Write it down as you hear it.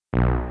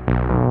And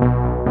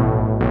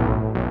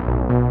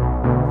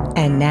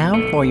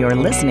now, for your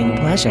listening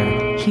pleasure,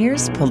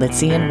 here's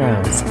Polizzi and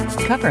Rose,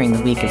 covering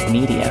the week of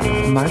media,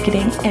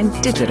 marketing, and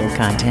digital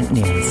content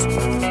news.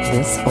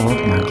 This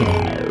Old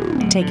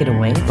Marketing. Take it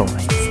away,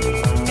 boys.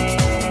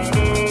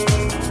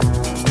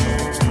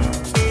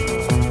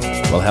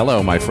 Well,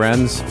 hello, my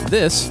friends.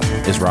 This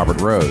is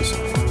Robert Rose,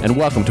 and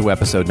welcome to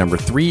episode number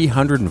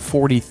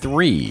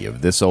 343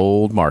 of This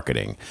Old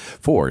Marketing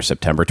for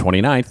September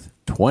 29th,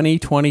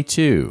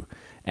 2022.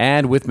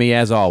 And with me,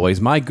 as always,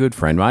 my good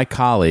friend, my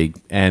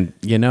colleague, and,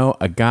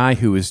 a guy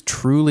who is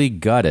truly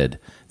gutted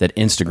that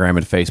Instagram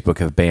and Facebook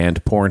have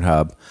banned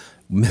Pornhub,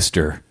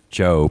 Mr.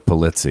 Joe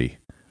Polizzi.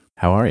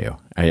 How are you?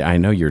 I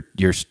know you're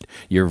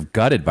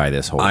gutted by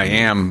this whole thing. I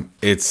am.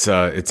 It's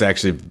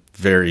actually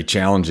very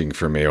challenging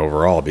for me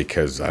overall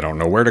because I don't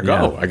know where to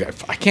go. Yeah.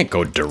 I can't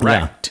go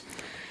direct. Yeah.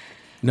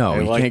 No,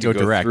 you can't go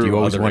direct. You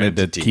always wanted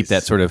to keep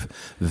that sort of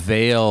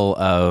veil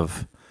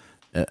of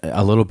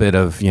a little bit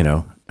of,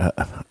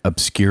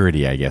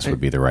 obscurity, I guess would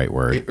be the right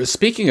word.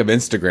 Speaking of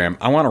Instagram,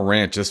 I want to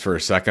rant just for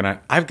a second.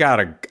 I've got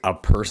a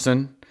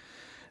person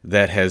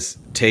that has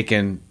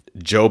taken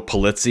Joe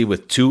Polizzi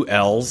with 2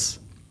 L's,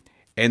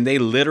 and they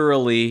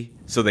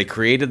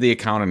created the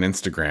account on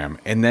Instagram,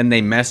 and then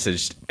they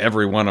messaged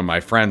every one of my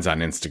friends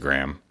on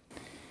Instagram.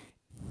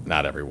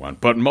 Not everyone,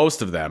 but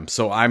most of them.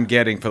 So I'm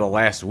getting, for the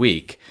last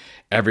week,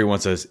 everyone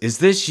says, "Is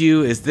this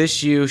you? Is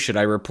this you? Should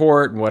I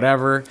report?"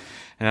 Whatever.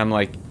 And I'm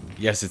like,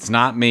 yes, it's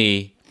not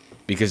me.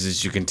 Because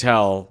as you can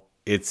tell,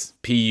 it's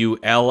Pullizzi.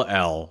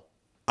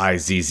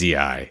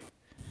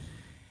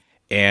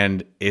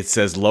 And it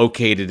says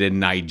located in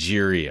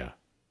Nigeria.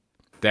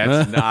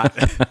 That's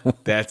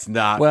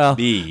not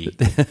me.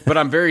 But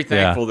I'm very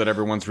thankful that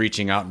everyone's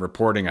reaching out and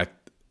reporting. I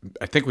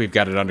think we've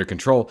got it under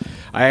control.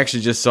 I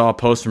actually just saw a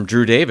post from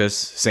Drew Davis.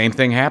 Same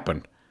thing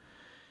happened.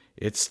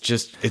 It's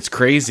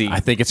crazy. I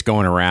think it's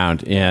going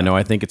around. Yeah, no,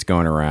 I think it's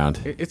going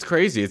around. It's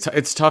crazy.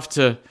 It's tough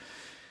to...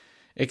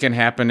 It can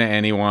happen to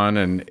anyone,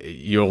 and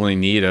you only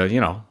need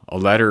a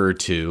letter or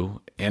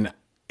two. And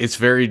it's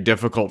very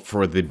difficult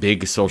for the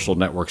big social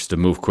networks to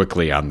move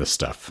quickly on this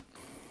stuff.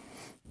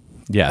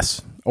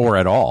 Yes, or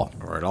at all.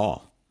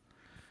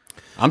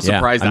 I'm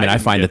surprised. I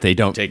find that they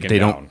don't.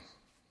 Down.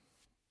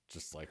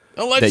 Just like,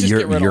 let's just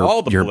get rid of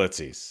all the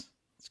Polizzis.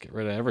 Let's get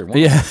rid of everyone.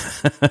 Yeah.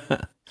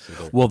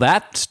 Well,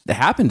 that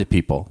happened to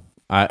people.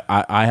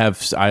 I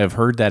have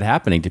heard that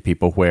happening to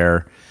people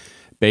where.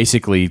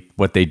 Basically,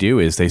 what they do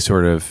is they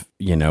sort of,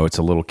 it's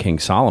a little King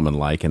Solomon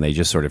like, and they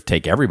just sort of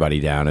take everybody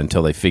down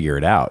until they figure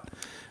it out.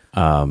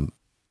 Or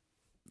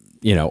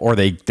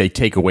they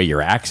take away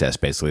your access.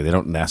 Basically, they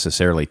don't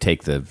necessarily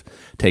take the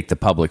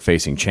public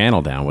facing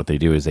channel down. What they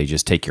do is they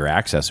just take your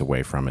access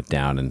away from it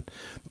down and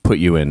put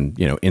you in,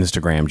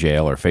 Instagram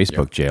jail or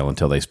Facebook jail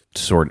until they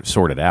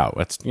sort it out.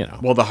 That's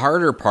Well, the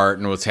harder part,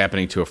 and what's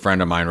happening to a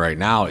friend of mine right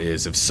now,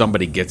 is if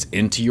somebody gets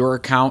into your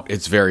account,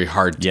 it's very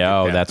hard to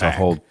get that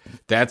back.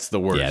 That's the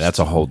worst. Yeah, that's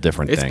a whole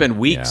different thing. It's been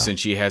weeks since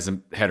she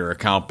hasn't had her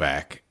account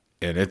back.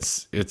 And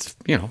it's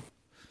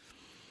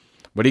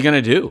what are you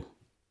going to do?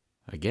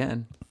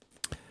 Again,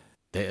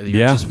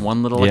 you're just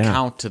one little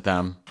account to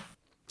them.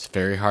 It's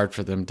very hard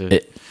for them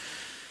to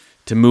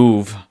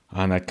move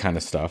on that kind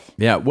of stuff.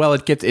 Yeah, well,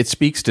 it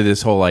speaks to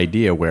this whole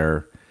idea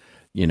where,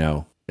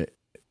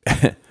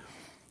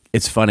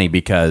 it's funny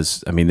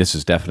because, this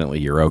is definitely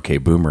your okay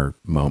boomer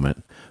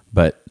moment,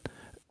 but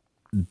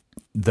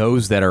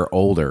those that are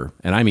older,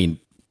 and I mean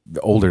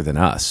older than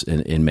us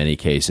in many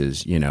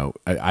cases,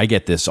 I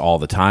get this all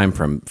the time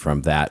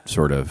from that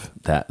sort of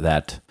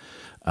that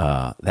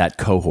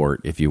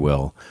cohort, if you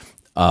will,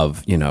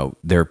 of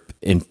they're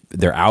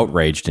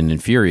outraged and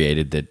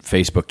infuriated that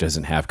Facebook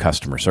doesn't have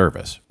customer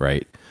service,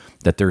 right?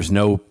 That there is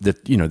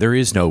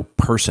no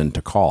person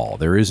to call.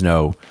 There is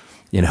no,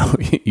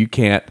 you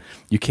can't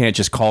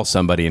just call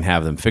somebody and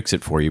have them fix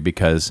it for you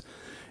because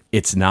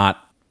it's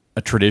not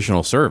a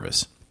traditional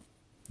service.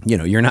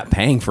 You're not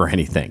paying for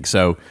anything.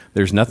 So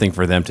there's nothing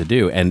for them to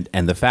do. And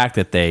the fact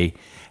that they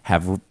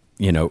have,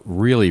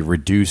 really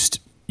reduced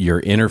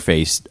your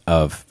interface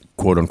of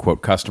quote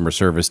unquote customer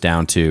service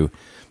down to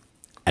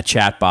a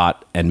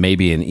chatbot and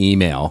maybe an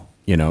email,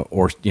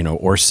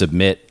 or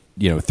submit,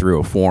 through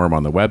a form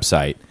on the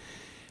website,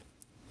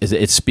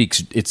 it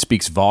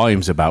speaks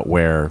volumes about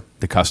where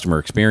the customer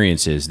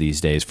experience is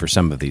these days for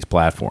some of these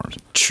platforms.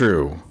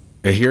 True.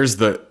 Here's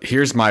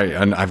my,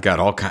 and I've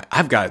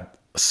got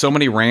so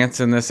many rants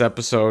in this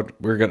episode.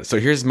 So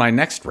here's my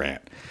next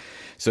rant.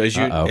 So as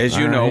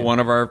you know, one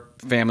of our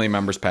family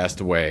members passed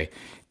away,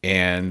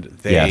 and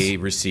they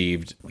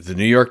received the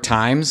New York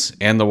Times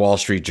and the Wall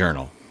Street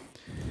Journal.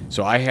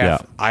 So I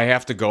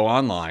have to go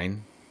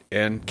online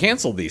and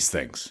cancel these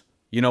things.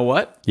 You know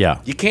what?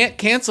 Yeah. You can't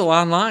cancel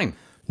online.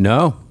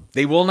 No.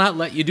 They will not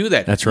let you do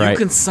that. That's right. You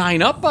can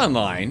sign up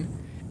online,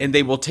 and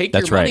they will take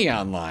your money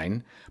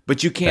online,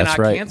 but you cannot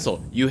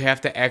cancel. You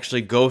have to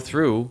actually go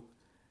through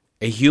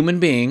a human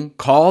being,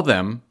 call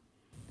them,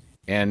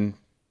 and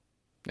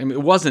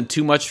it wasn't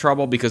too much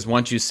trouble because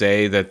once you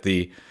say that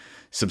the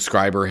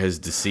subscriber has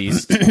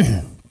deceased,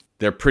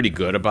 they're pretty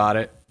good about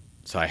it.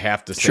 So I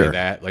have to say Sure.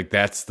 that. Like,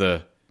 that's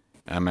the.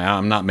 I mean,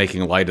 I'm not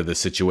making light of the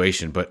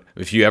situation, but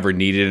if you ever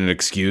needed an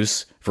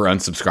excuse for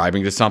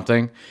unsubscribing to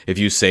something, if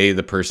you say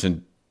the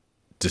person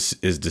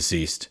is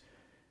deceased,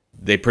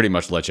 they pretty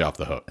much let you off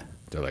the hook.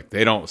 They're like,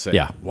 they don't say,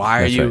 Yeah, why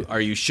are that's you? right. Are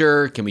you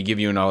sure? Can we give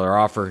you another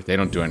offer? They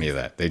don't do any of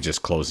that. They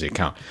just close the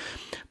account.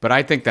 But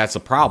I think that's a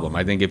problem.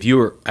 I think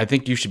I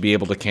think you should be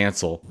able to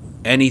cancel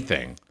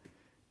anything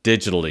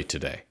digitally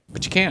today,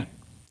 but you can't.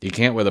 You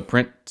can't with a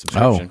print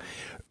subscription.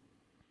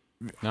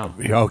 No.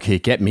 Okay,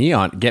 get me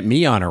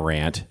on a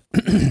rant.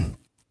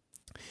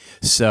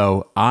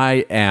 So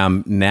I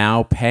am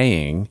now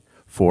paying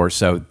for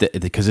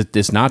because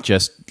it's not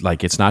just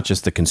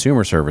the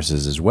consumer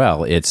services as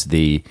well. It's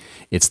the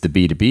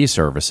B2B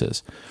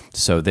services.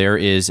 So there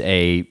is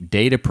a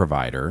data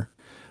provider.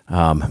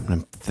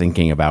 I'm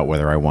thinking about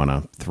whether I want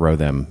to throw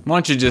them. Why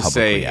don't you just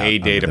say publicly out a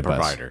under data the bus.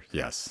 provider?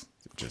 Yes.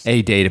 Just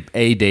A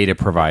data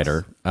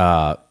provider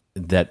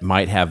that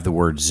might have the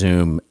word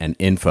Zoom and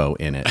info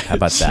in it. How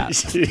about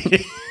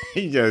that?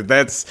 Yeah,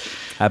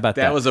 How about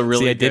that? that was a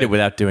really. See, I did good- it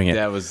without doing it.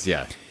 That was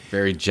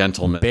very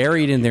gentleman.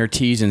 Buried in their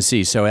T's and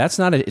C's. So it's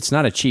not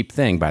a cheap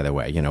thing, by the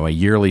way. You know, a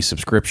yearly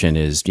subscription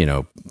is,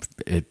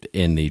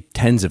 in the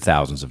tens of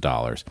thousands of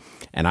dollars.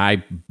 And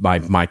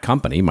my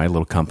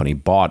little company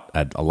bought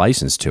a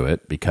license to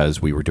it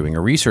because we were doing a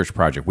research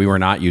project. We were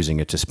not using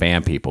it to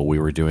spam people. We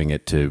were doing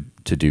it to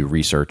do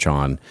research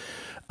on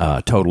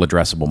total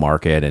addressable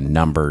market and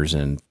numbers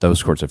and those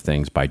sorts of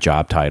things by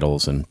job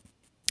titles. And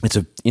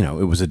it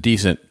was a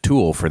decent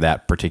tool for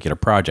that particular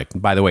project.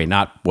 And by the way,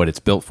 not what it's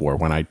built for.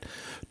 When I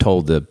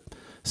told the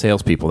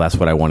salespeople that's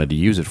what I wanted to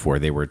use it for,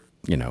 they were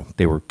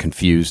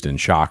confused and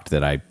shocked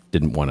that I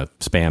didn't want to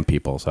spam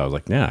people. So I was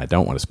like, yeah, I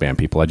don't want to spam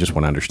people. I just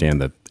want to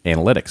understand the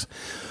analytics.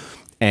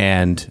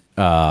 And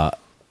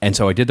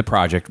so I did the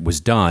project, was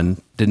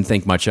done, didn't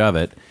think much of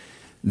it.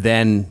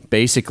 Then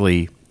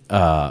basically,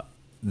 right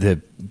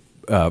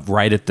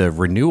at the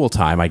renewal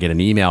time, I get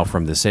an email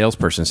from the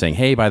salesperson saying,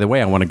 hey, by the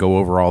way, I want to go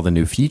over all the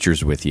new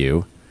features with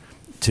you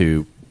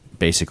to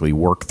basically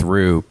work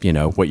through,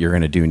 what you're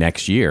going to do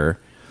next year.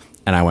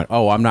 And I went,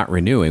 oh, I'm not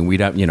renewing. We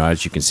don't,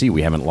 as you can see,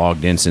 we haven't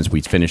logged in since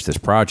we finished this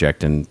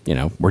project and,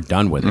 we're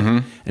done with it.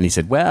 And he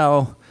said,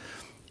 well,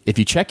 if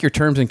you check your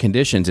terms and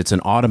conditions, it's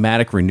an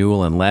automatic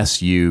renewal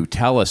unless you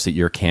tell us that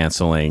you're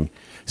canceling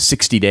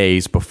 60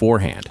 days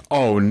beforehand.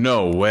 Oh,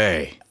 no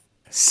way.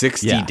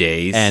 60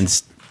 days?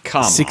 And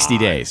Come 60 on.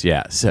 days.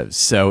 Yeah.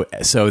 So,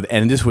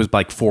 and this was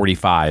like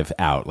 45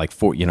 out,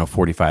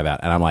 45 out.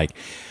 And I'm like,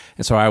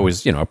 and so I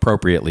was,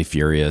 appropriately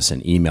furious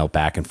and emailed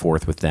back and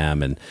forth with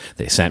them. And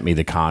they sent me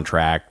the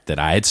contract that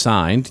I had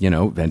signed,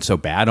 and so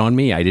bad on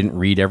me. I didn't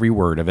read every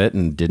word of it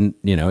and didn't,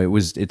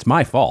 it's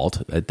my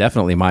fault,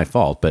 definitely my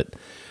fault. But,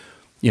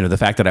 the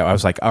fact that I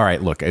was like, all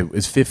right, look, it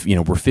was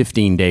we're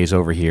 15 days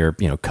over here,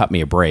 cut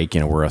me a break,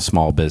 we're a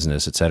small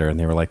business, et cetera. And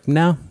they were like,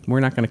 no, we're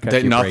not going to cut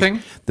you a nothing?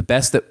 break. The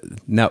best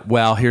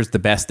here's the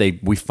best.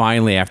 We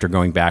finally, after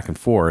going back and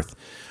forth,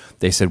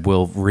 they said,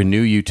 we'll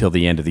renew you till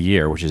the end of the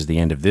year, which is the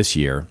end of this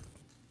year.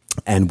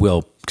 And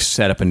we'll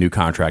set up a new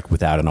contract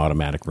without an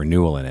automatic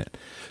renewal in it.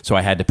 So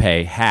I had to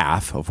pay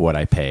half of what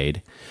I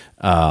paid.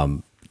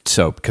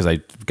 Because I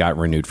got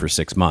renewed for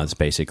 6 months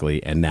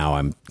basically, and now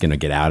I'm going to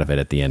get out of it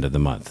at the end of the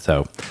month.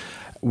 So,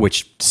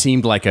 which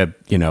seemed like I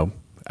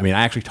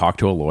actually talked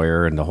to a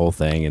lawyer and the whole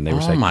thing, and they were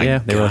like,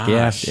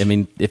 yeah. I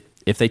mean,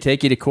 if they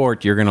take you to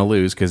court, you're going to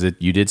lose because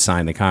you did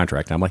sign the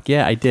contract. And I'm like,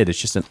 yeah, I did. It's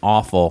just an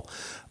awful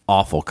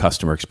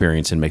customer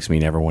experience and makes me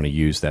never want to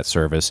use that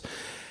service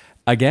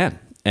again.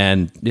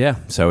 And yeah,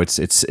 so it's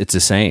the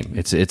same.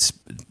 It's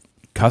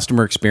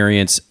customer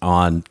experience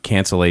on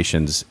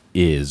cancellations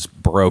is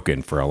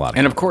broken for a lot of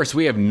And people. of course,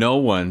 we have no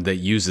one that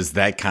uses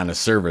that kind of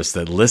service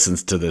that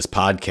listens to this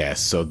podcast.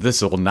 So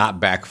this will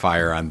not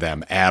backfire on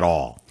them at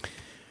all.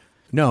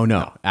 No,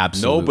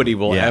 absolutely. Nobody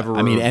will ever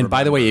and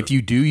by the way, remember. if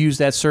you do use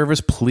that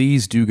service,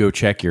 please do go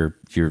check your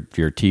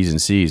T's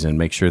and C's and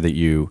make sure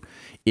that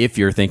if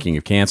you're thinking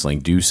of canceling,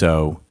 do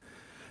so.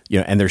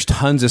 And there's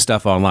tons of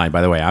stuff online.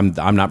 By the way,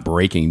 I'm not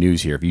breaking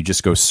news here. If you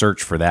just go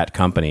search for that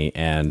company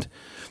and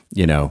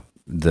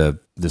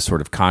the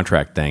sort of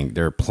contract thing,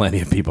 there are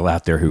plenty of people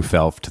out there who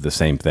fell to the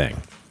same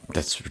thing.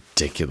 That's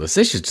ridiculous.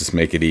 They should just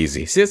make it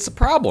easy. See, it's a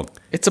problem.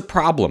 It's a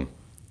problem.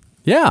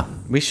 Yeah.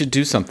 We should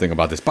do something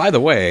about this. By the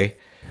way,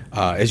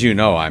 as you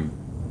know, I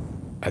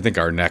think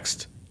our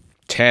next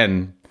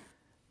 10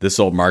 This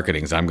Old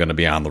Marketings, I'm going to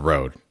be on the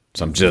road.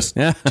 So I'm just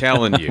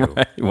telling you.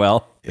 Right.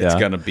 Well, It's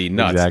going to be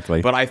nuts.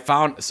 Exactly. But I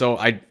found,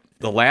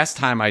 the last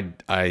time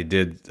I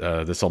did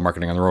This Old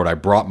Marketing on the road, I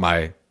brought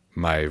my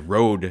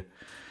Rode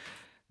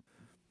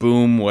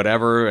Boom,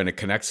 whatever, and it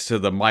connects to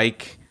the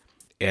mic,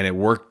 and it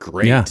worked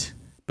great. Yeah.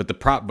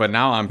 But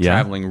now I'm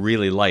traveling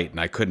really light,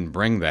 and I couldn't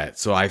bring that.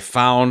 So I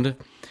found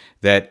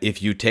that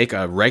if you take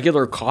a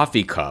regular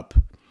coffee cup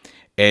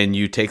and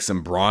you take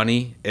some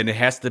Brawny, and it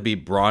has to be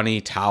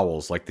Brawny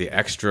towels, like the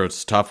extra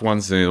tough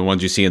ones, the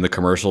ones you see in the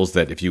commercials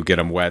that if you get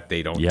them wet,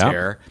 they don't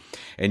tear.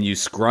 and you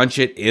scrunch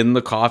it in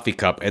the coffee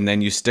cup and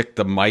then you stick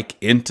the mic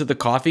into the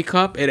coffee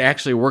cup, it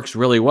actually works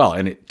really well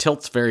and it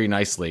tilts very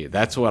nicely.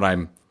 That's what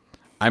I'm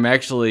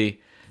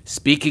actually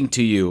speaking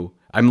to you.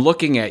 I'm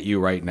looking at you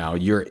right now.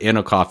 You're in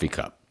a coffee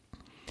cup.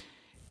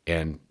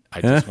 And I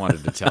just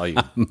wanted to tell you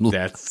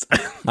that's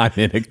I'm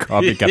in a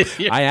coffee cup.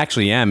 I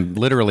actually am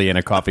literally in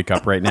a coffee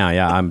cup right now.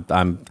 Yeah,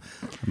 I'm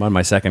on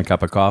my second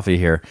cup of coffee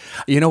here.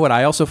 You know what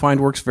I also find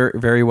works very,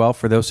 very well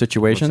for those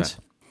situations?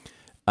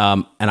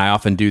 And I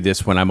often do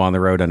this when I'm on the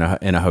road in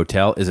a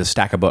hotel, is a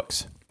stack of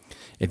books.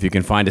 If you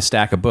can find a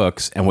stack of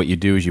books, and what you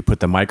do is you put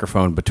the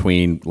microphone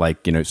between,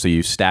 so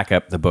you stack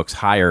up the books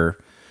higher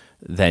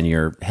than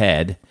your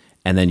head,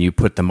 and then you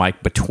put the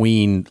mic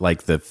between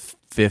the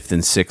fifth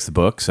and sixth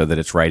book so that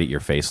it's right at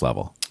your face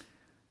level.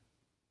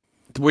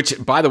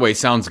 Which, by the way,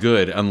 sounds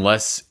good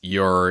unless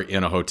you're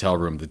in a hotel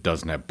room that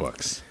doesn't have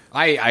books.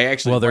 I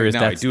actually,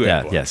 I do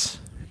have books. Yes.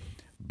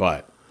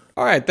 But,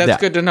 all right, that's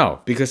good to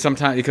know, because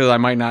I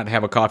might not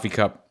have a coffee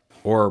cup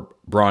or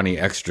Brawny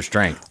extra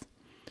strength.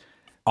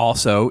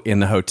 Also, in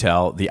the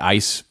hotel, the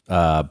ice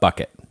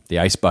bucket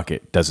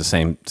does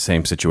the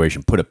same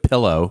situation. Put a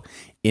pillow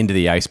into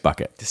the ice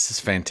bucket. This is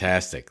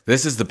fantastic.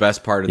 This is the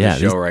best part of the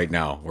show right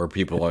now, where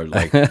people are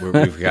like,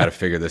 we've got to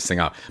figure this thing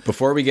out.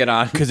 Before we get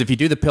on... Because if you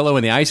do the pillow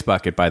in the ice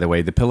bucket, by the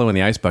way, the pillow in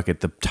the ice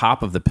bucket, the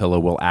top of the pillow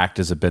will act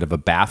as a bit of a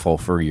baffle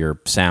for your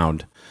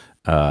sound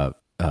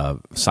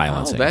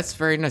silencing. Oh, that's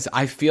very nice.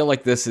 I feel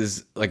like this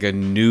is like a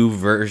new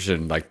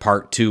version, like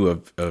part 2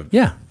 of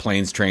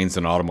Planes, Trains,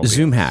 and Automobiles.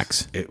 Zoom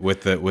hacks.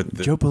 With the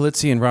Joe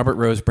Pulizzi and Robert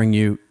Rose bring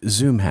you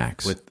Zoom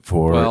hacks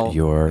for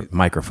your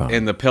microphone.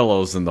 And the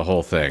pillows and the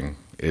whole thing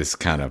is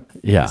kind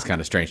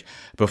of strange.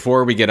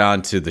 Before we get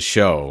on to the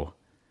show,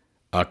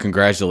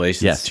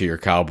 congratulations to your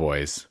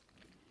Cowboys,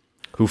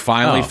 who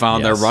finally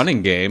found their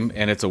running game,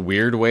 and it's a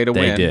weird way to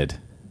win. They did.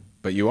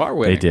 But you are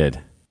winning.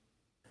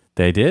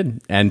 They did.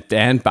 And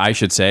I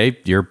should say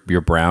your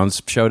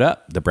Browns showed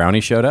up. The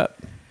Brownies showed up.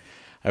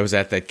 I was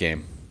at that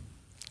game.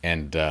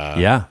 And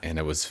and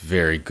it was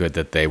very good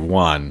that they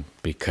won,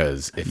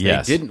 because if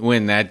they didn't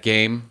win that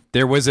game,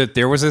 there was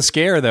a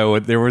scare though.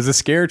 There was a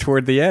scare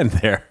toward the end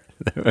there.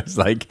 It was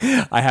like,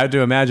 I had to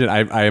imagine.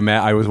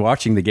 I was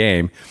watching the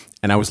game,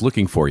 and I was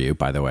looking for you,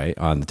 by the way,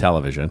 on the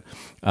television.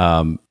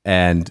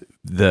 And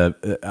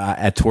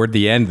toward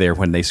the end there,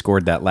 when they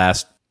scored that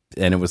last,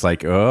 and it was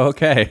like, oh,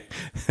 okay.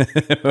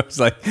 It was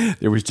like,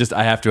 there was just,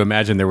 I have to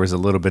imagine there was a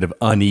little bit of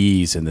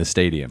unease in the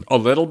stadium. A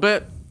little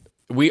bit.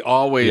 We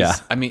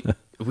always, I mean,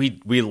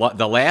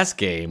 the last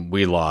game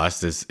we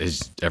lost,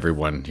 as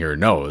everyone here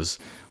knows,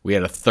 we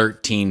had a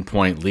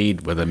 13-point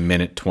lead with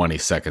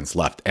 1:20 seconds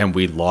left, and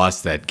we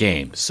lost that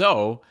game.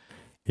 So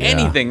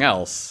anything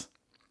else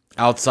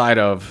outside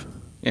of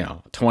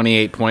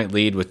 28-point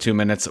lead with 2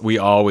 minutes, we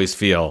always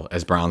feel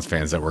as Browns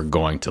fans that we're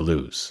going to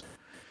lose.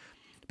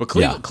 But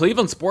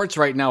Cleveland sports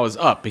right now is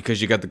up,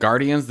 because you got the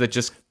Guardians that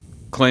just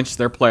clinched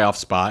their playoff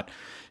spot.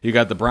 You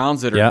got the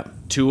Browns that are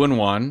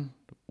 2-1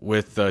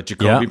 with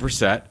Jacoby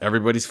Brissett.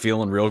 Everybody's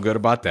feeling real good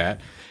about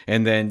that.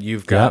 And then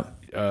you've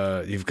got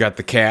the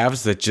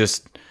Cavs that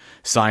just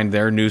signed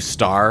their new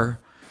star.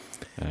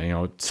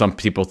 Some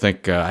people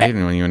think I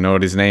didn't even know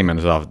what his name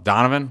is.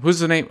 Donovan? Who's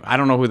the name? I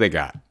don't know who they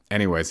got.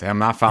 Anyways, I'm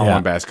not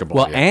following basketball.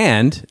 Well,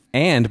 yet.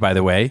 and by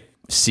the way,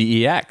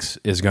 CEX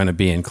is going to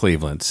be in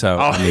Cleveland. So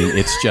I mean,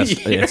 it's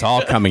just it's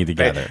all coming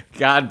together.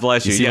 God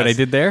bless you. See what I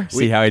did there?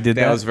 See how I did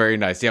that? That was very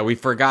nice. Yeah, we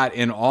forgot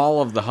in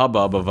all of the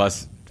hubbub of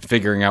us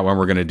figuring out when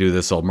we're going to do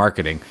this old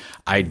marketing.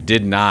 I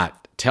did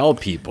not tell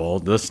people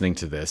listening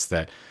to this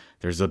that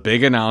there's a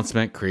big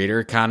announcement. Creator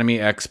Economy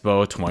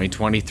Expo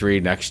 2023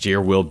 next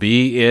year will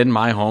be in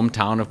my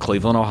hometown of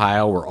Cleveland,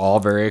 Ohio. We're all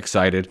very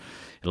excited.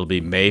 It'll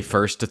be May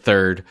 1st to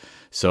 3rd.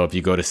 So if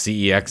you go to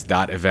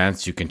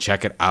cex.events, you can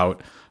check it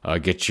out.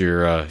 Get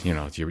your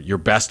your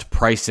best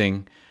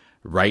pricing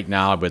right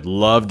now. I would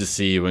love to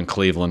see you in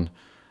Cleveland.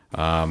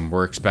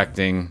 We're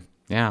expecting,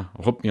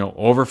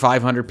 over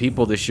 500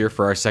 people this year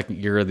for our second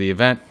year of the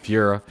event. If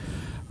you're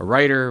a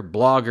writer,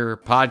 blogger,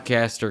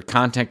 podcaster,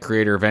 content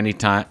creator of any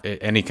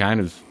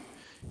kind of,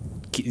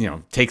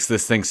 takes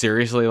this thing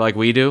seriously like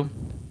we do,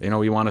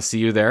 we want to see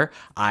you there.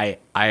 I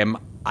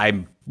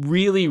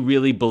really,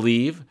 really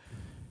believe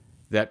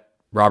that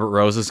Robert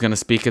Rose is going to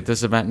speak at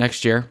this event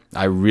next year.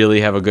 I really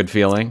have a good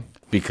feeling,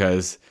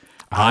 because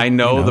I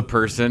know the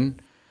person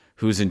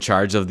who's in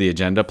charge of the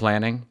agenda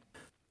planning.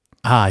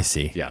 I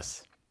see.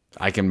 Yes.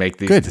 I can make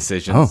these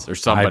decisions, or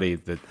somebody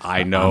that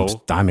I know.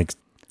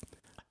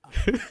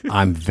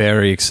 I'm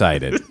very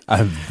excited.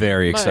 I'm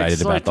very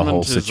excited about the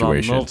whole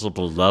situation. On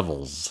multiple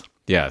levels.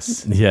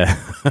 Yes. Yeah.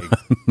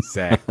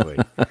 Exactly.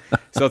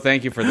 So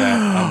thank you for that.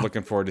 I'm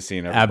looking forward to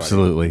seeing everybody.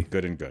 Absolutely.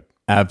 Good and good.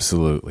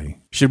 Absolutely.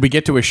 Should we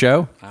get to a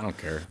show? I don't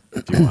care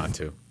if you want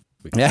to.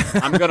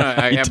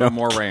 I have no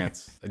more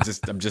rants.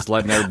 I'm just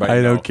letting everybody know.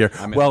 I don't care.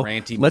 I'm in Well, a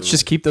ranty let's mood.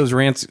 just keep those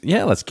rants.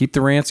 Yeah, let's keep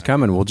the rants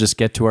coming. We'll just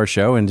get to our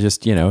show and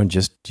just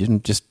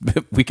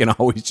we can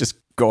always just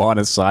go on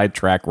a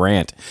sidetrack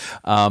rant.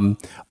 All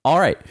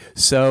right.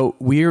 So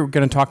we're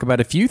going to talk about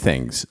a few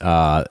things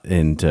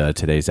in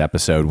today's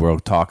episode. We'll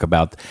talk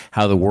about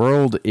how the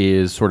world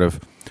is sort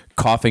of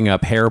coughing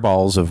up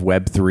hairballs of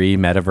Web3,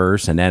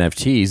 metaverse, and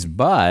NFTs,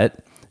 but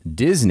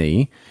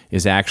Disney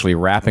is actually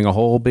wrapping a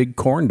whole big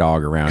corn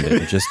dog around it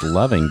and just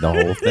loving the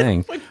whole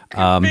thing.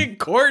 Big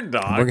corn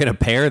dog. We're going to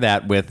pair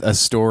that with a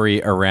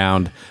story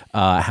around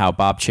how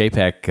Bob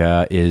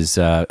Chapek is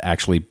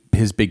actually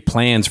his big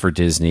plans for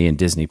Disney and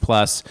Disney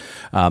Plus.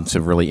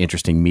 Some really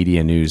interesting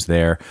media news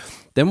there.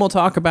 Then we'll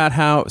talk about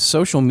how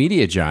social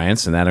media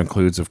giants, and that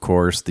includes, of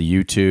course, the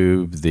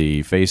YouTube,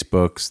 the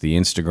Facebooks, the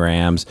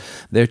Instagrams,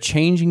 they're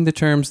changing the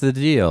terms of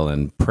the deal,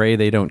 and pray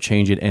they don't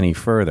change it any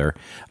further.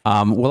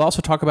 We'll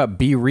also talk about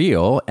Be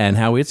Real and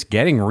how it's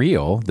getting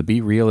real. The Be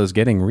Real is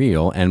getting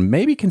real, and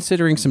maybe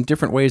considering some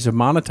different ways of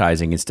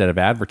monetizing instead of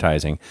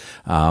advertising.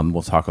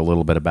 We'll talk a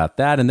little bit about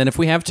that. And then if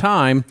we have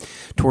time,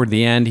 toward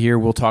the end here,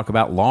 we'll talk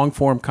about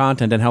long-form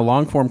content and how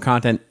long-form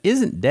content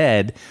isn't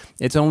dead.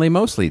 It's only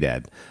mostly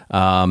dead.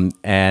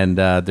 And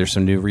there's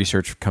some new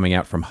research coming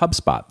out from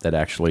HubSpot that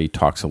actually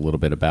talks a little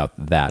bit about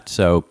that.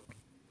 So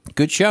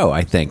good show,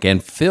 I think,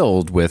 and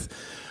filled with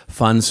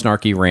fun,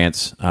 snarky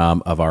rants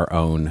of our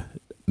own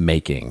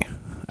making.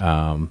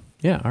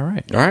 Yeah, all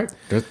right. All right.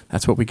 Good.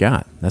 That's what we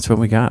got.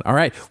 All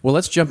right. Well,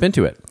 let's jump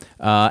into it.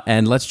 By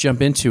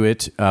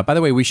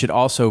the way, we should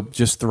also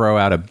just throw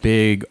out a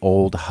big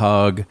old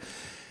hug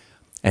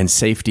and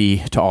safety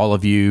to all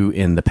of you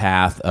in the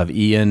path of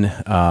Ian.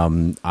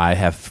 I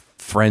have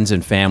friends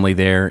and family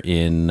there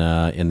in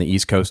the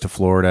East Coast of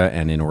Florida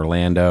and in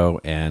Orlando,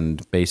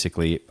 and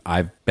basically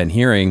I've been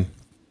hearing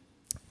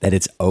that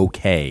it's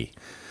okay,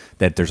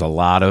 that there's a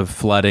lot of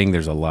flooding,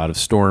 there's a lot of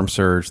storm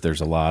surge,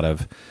 there's a lot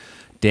of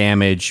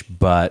damage,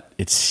 but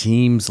it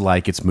seems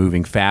like it's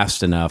moving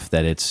fast enough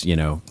that it's,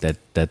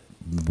 that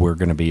we're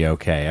going to be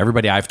okay.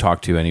 Everybody I've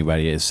talked to,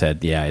 anybody has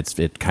said, yeah,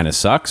 it kind of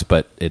sucks,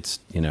 but it's,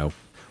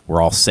 we're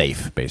all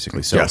safe,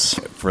 basically. So yes.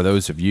 For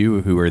those of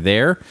you who are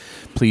there,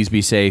 please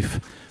be safe,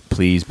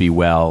 please be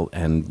well,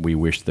 and we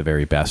wish the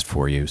very best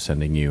for you,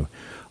 sending you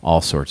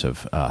all sorts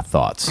of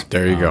thoughts.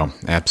 There you go.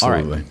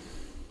 Absolutely.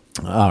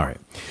 All right.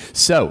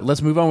 So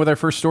let's move on with our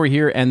first story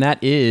here, and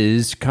that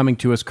is coming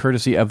to us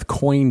courtesy of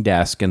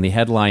CoinDesk, and the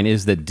headline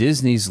is that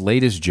Disney's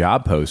latest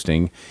job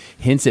posting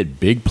hints at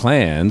big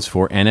plans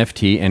for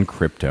NFT and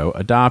crypto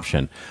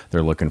adoption.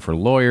 They're looking for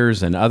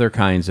lawyers and other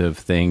kinds of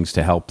things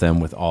to help them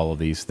with all of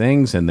these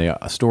things, and the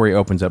story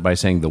opens up by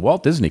saying the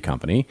Walt Disney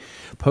Company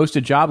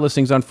posted job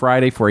listings on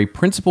Friday for a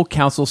principal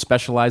counsel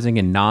specializing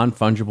in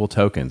non-fungible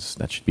tokens.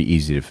 That should be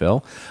easy to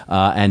fill.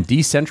 And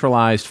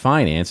decentralized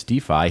finance,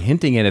 DeFi,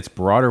 hinting at its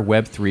broader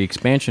Web3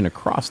 expansion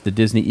across the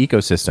Disney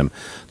ecosystem.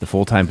 The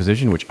full-time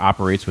position, which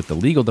operates with the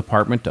legal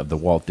department of the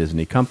Walt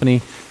Disney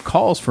Company,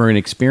 calls for an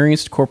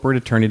experienced corporate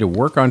attorney to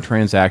work on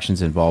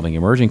transactions involving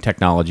emerging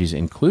technologies,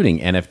 including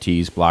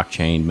NFTs,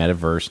 blockchain,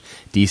 metaverse,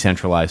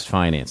 decentralized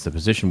finance. The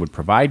position would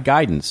provide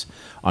guidance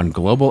on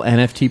global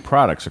NFT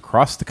products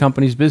across the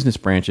company's business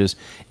branches,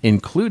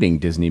 including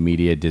Disney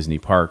Media, Disney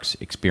Parks,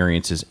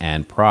 experiences,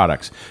 and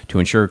products, to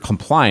ensure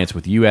compliance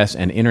with U.S.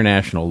 and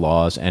international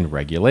laws and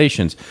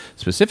regulations.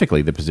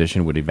 Specifically, the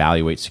position would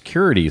evaluate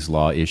securities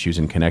law issues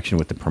in connection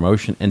with the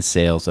promotion and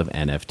sales of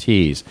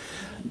NFTs.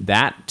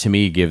 That, to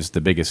me, gives the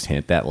biggest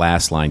hint. That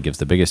last line gives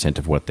the biggest hint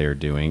of what they're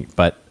doing.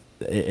 But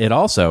it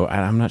also,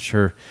 I'm not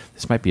sure,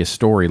 this might be a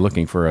story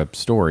looking for a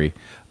story,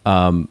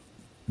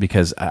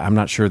 because I'm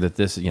not sure that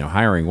this,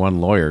 hiring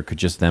one lawyer could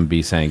just then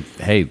be saying,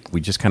 hey,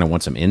 we just kind of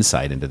want some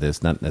insight into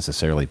this, not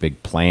necessarily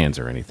big plans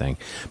or anything.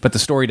 But the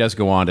story does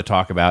go on to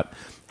talk about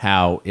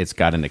how it's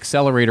got an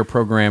accelerator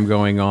program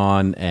going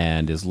on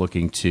and is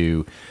looking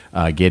to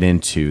get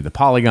into the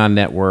Polygon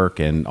network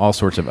and all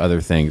sorts of other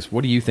things.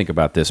 What do you think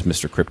about this,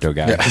 Mr. Crypto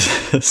Guy? Yeah.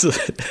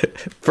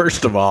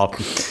 First of all,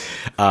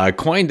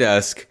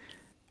 CoinDesk,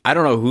 I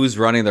don't know who's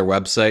running their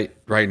website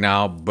right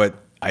now, but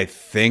I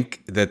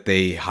think that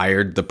they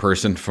hired the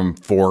person from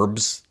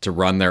Forbes to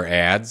run their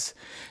ads.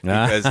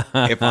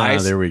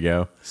 Because there we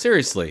go.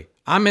 Seriously,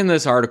 I'm in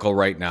this article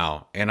right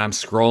now and I'm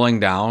scrolling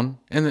down,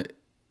 and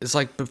it's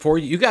like before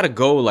you got to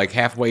go like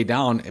halfway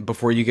down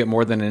before you get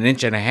more than an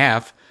inch and a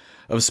half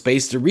of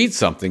space to read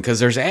something because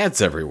there's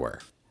ads everywhere.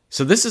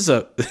 So this is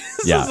a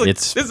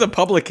this is a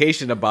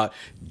publication about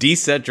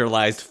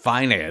decentralized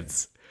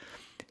finance,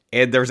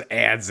 and there's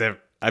ads.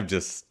 I'm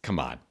just come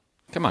on,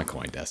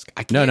 CoinDesk.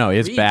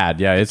 It's bad.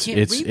 Yeah,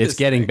 it's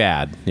getting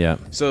bad. Yeah.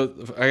 So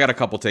I got a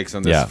couple takes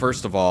on this. Yeah.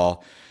 First of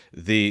all,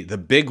 the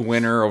big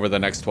winner over the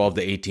next 12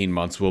 to 18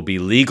 months will be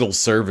legal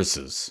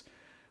services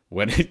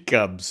when it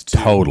comes to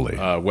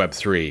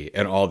Web3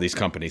 and all these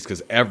companies,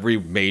 because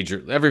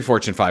every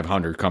Fortune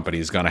 500 company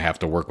is going to have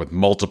to work with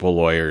multiple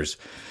lawyers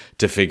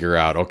to figure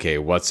out, okay,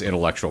 what's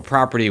intellectual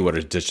property, what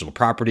is digital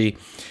property.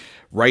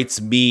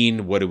 rights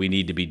mean? What do we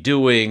need to be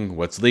doing?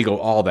 What's legal?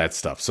 All that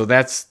stuff. So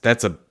that's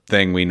a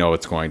thing we know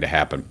it's going to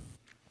happen.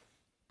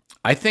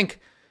 I think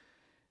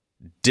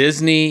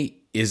Disney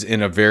is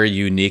in a very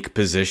unique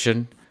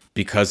position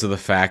because of the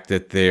fact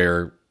that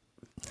they're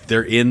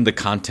in the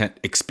content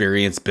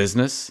experience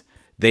business.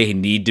 They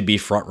need to be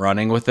front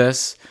running with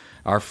this.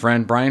 Our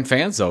friend Brian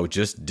Fanzo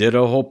just did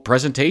a whole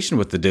presentation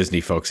with the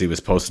Disney folks. He was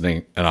posting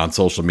it on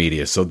social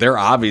media. So they're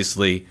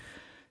obviously,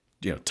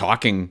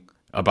 talking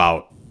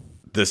about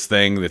this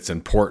thing that's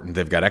important.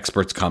 They've got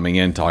experts coming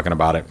in talking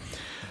about it.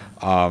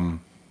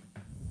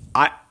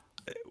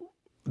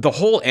 The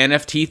whole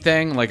NFT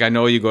thing, like I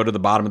know you go to the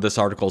bottom of this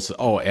article, so,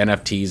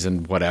 NFTs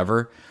and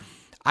whatever.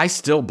 I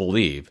still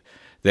believe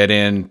that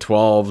in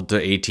 12 to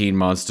 18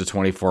 months to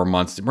 24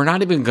 months, we're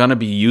not even going to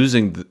be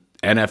using the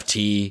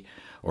NFT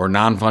or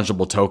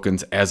non-fungible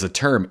tokens as a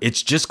term.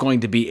 It's just going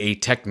to be a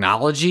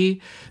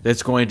technology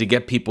that's going to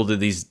get people to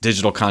these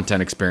digital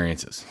content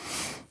experiences.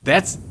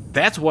 That's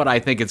what I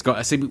think it's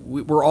going. See,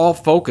 we're all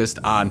focused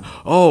on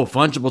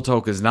fungible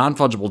tokens,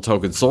 non-fungible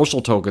tokens,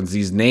 social tokens.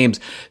 These names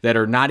that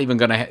are not even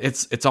going to.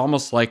 It's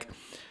almost like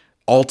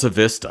Alta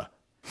Vista,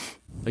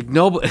 like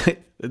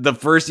the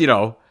first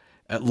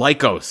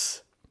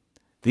Lycos.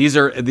 These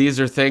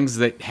are things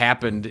that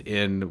happened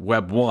in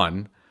Web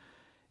 1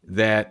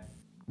 that.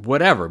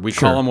 Whatever we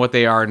call them, what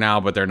they are now,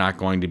 but they're not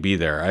going to be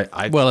there.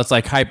 Well, it's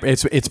like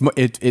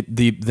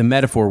the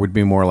metaphor would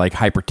be more like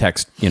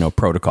hypertext,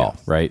 protocol,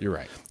 right? You're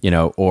right.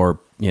 Or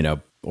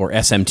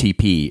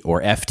SMTP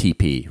or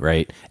FTP,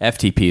 right?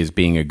 FTP is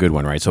being a good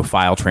one, right? So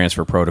file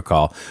transfer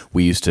protocol.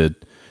 We used to,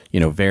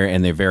 in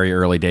the very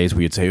early days,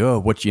 we would say,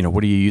 what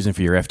are you using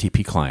for your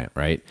FTP client,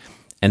 right?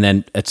 And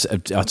then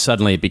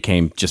suddenly it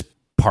became just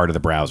part of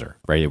the browser,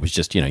 right? It was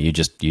just, you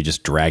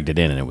just dragged it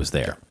in and it was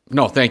there.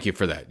 No, thank you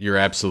for that. You're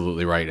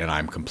absolutely right, and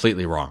I'm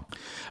completely wrong.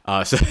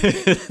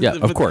 Yeah,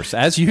 of course,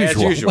 as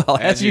usual.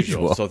 As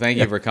usual. So thank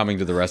you for coming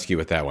to the rescue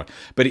with that one.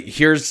 But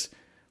here's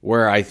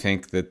where I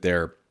think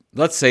that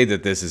let's say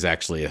that this is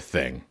actually a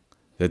thing,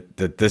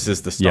 that this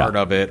is the start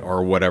of it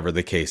or whatever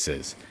the case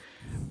is.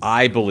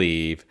 I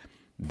believe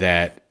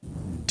that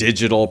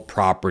digital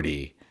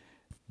property,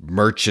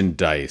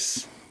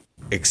 merchandise,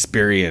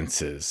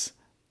 experiences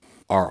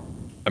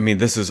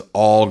this is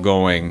all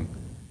going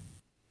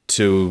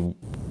to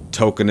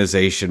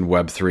tokenization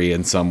Web3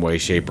 in some way,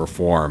 shape, or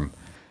form.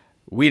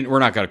 We're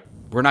not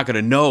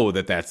gonna know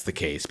that that's the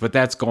case, but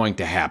that's going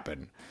to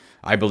happen.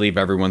 I believe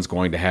everyone's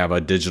going to have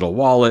a digital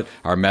wallet.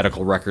 Our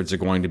medical records are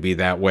going to be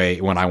that way.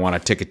 When I want a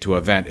ticket to an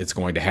event, it's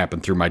going to happen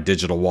through my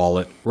digital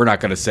wallet. We're not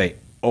going to say,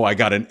 I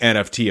got an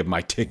NFT of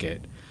my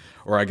ticket,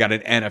 or I got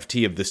an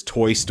NFT of this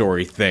Toy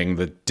Story thing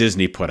that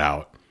Disney put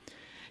out.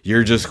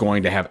 You're just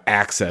going to have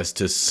access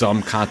to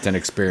some content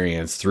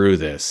experience through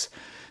this.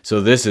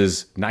 So this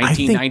is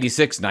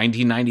 1996,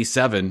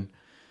 1997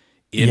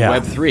 in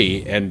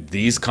Web3, and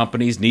these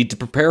companies need to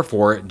prepare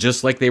for it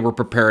just like they were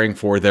preparing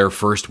for their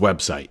first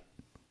website.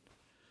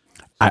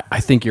 I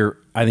think you're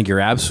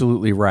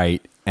absolutely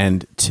right.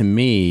 And to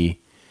me,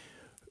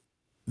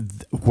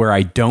 where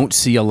I don't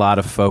see a lot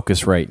of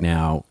focus right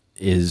now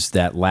is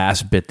that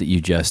last bit that you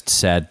just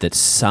said, that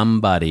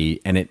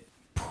somebody, and it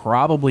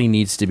probably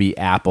needs to be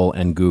Apple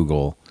and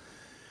Google,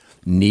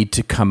 need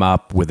to come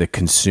up with a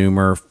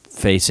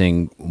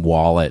consumer-facing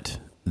wallet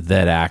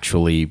that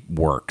actually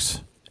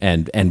works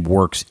and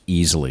works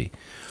easily.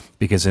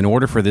 Because in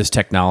order for this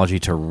technology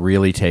to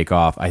really take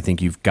off, I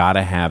think you've got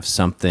to have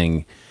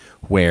something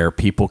where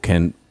people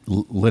can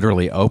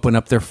literally open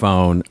up their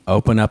phone,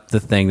 open up the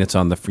thing that's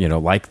on the,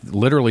 like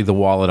literally the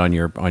wallet on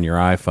your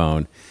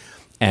iPhone,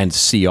 and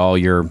see all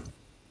your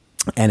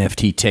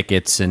NFT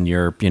tickets and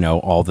your,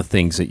 all the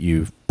things that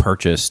you've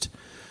purchased,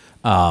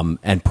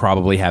 and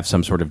probably have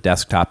some sort of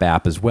desktop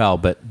app as well.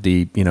 But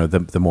the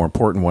more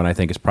important one, I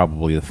think, is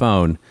probably the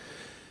phone.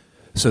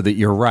 So that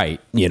you're right,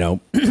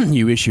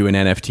 you issue an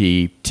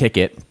NFT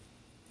ticket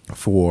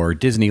for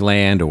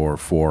Disneyland or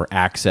for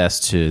access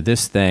to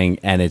this thing,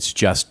 and it's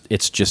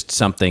just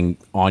something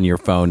on your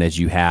phone as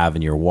you have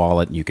in your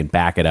wallet, and you can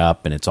back it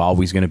up, and it's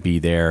always going to be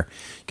there.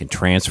 You can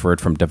transfer it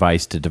from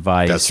device to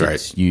device. That's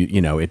right.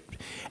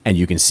 And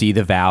you can see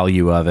the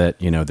value of it.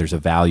 There's a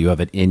value of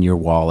it in your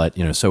wallet.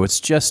 So it's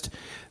just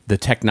the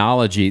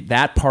technology.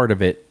 That part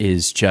of it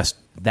is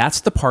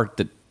that's the part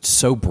that's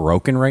so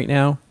broken right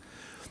now.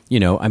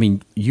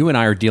 You and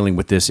I are dealing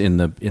with this in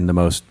the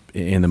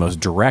most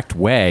direct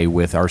way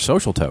with our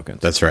social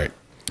tokens. That's right.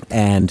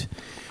 And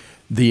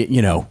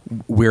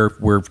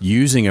we're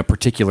using a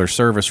particular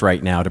service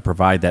right now to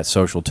provide that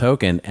social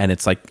token, and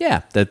it's like,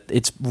 that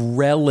it's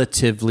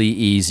relatively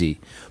easy,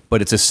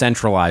 but it's a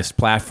centralized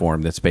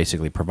platform that's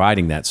basically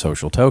providing that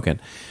social token.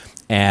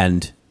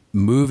 And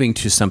moving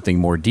to something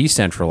more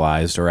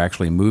decentralized, or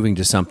actually moving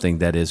to something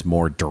that is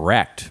more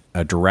direct,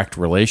 a direct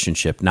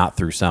relationship, not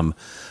through some,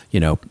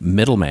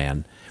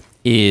 middleman,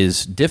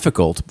 is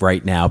difficult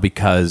right now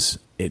because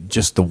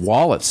just the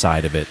wallet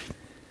side of it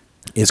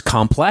is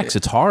complex.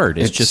 It's hard.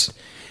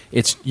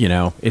 it's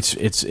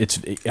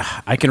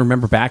I can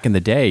remember back in the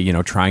day,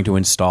 trying to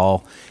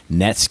install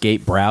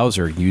Netscape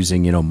browser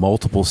using,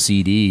 multiple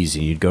CDs,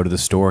 and you'd go to the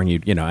store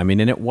and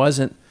and it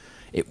wasn't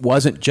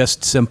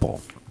just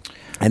simple.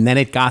 And then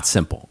it got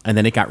simple, and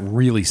then it got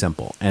really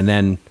simple. And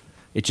then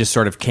it just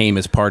sort of came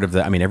as part of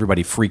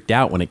everybody freaked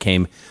out when it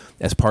came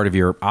as part of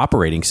your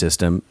operating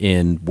system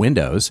in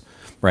Windows,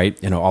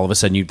 right? All of a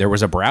sudden there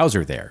was a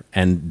browser there,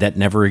 and that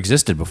never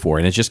existed before.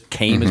 And it just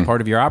came as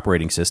part of your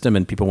operating system,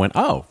 and people went,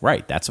 oh,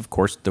 right, that's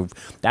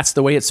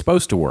the way it's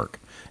supposed to work.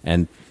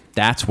 And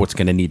that's what's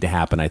going to need to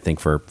happen, I think,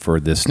 for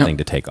this thing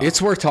to take off.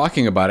 It's worth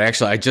talking about.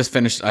 Actually,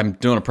 I'm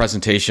doing a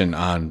presentation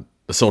on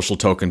the social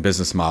token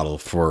business model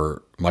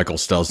for Michael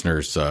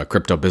Stelzner's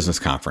Crypto Business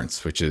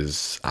Conference, which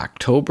is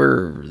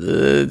October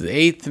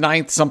 8th,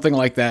 9th, something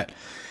like that,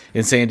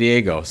 in San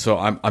Diego. So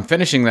I'm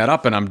finishing that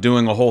up, and I'm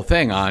doing a whole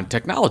thing on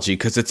technology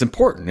because it's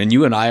important. And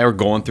you and I are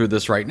going through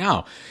this right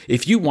now.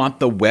 If you want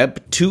the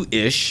Web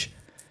 2-ish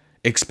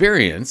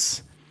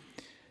experience,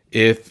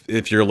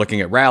 if you're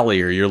looking at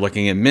Rally or you're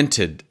looking at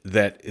Minted,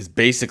 that is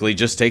basically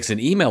just takes an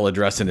email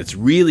address and it's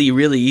really,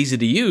 really easy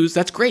to use,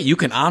 that's great. You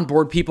can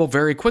onboard people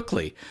very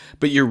quickly,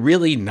 but it's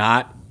really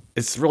not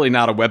a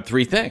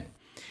Web3 thing.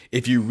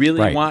 If you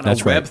really want a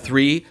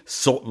Web3,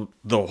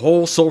 the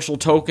whole social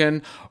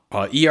token,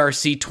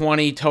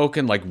 ERC20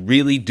 token, like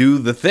really do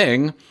the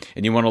thing,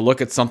 and you want to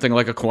look at something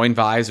like a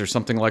Coinvise or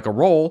something like a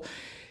Roll,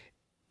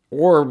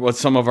 or what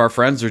some of our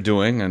friends are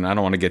doing, and I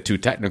don't want to get too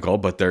technical,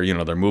 but they're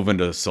moving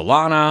to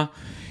Solana,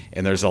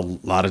 and there's a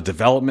lot of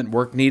development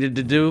work needed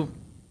to do.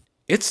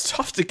 It's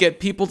tough to get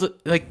people to,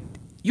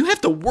 you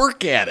have to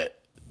work at it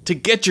to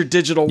get your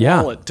digital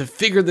wallet, to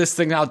figure this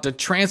thing out, to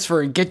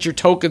transfer and get your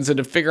tokens and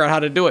to figure out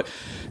how to do it.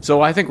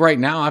 So I think right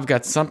now I've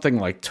got something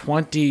like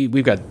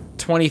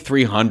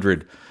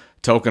 2,300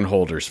 token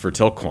holders for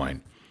Tiltcoin.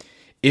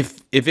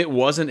 If it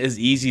wasn't as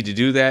easy to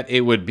do that,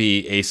 it would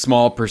be a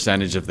small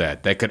percentage of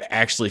that could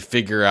actually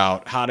figure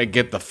out how to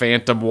get the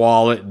Phantom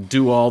wallet and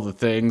do all the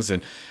things,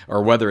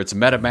 or whether it's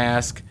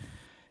MetaMask.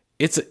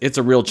 It's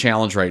a real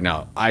challenge right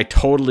now. I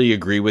totally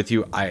agree with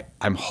you.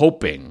 I'm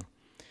hoping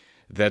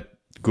that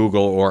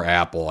Google or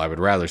Apple, I would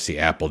rather see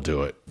Apple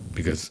do it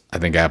because I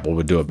think Apple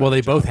would do it better. Well, they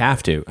both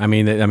have to.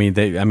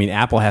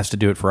 Apple has to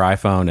do it for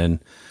iPhone, and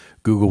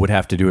Google would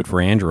have to do it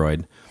for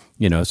Android.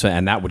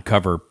 And that would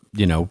cover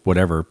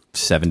whatever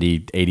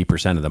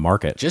 70-80% of the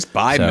market. Just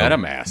buy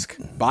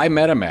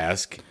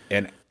MetaMask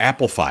and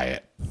Applefy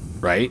it,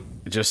 right?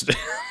 Just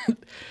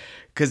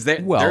because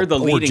they're the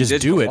leading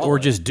digital wallet. Or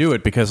just do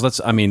it because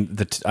I may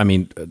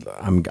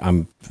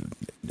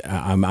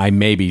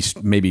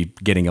be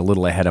getting a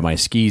little ahead of my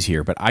skis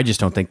here, but I just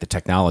don't think the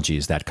technology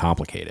is that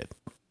complicated.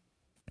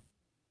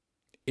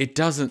 It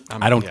doesn't.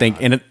 I don't think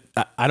a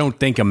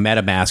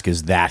MetaMask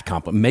is that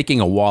complicated. Making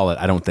a wallet,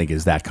 I don't think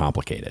is that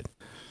complicated.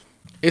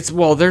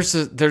 There's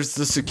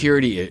the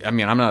security. I'm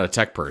not a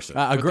tech person.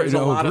 There's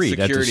a lot of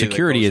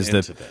security that goes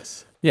into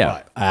this.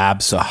 Yeah,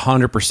 absolutely,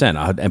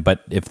 100%.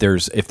 But if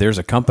there's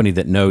a company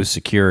that knows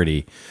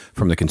security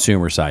from the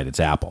consumer side,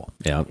 it's Apple.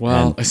 Yeah,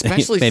 well,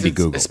 especially maybe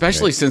Google.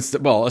 Especially since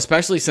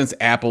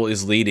Apple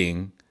is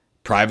leading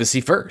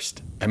privacy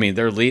first.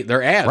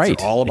 Their ads are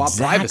all about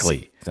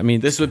privacy.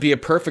 This would be a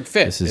perfect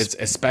fit. It's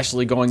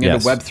especially going into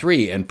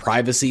Web3, and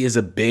privacy is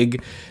a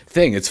big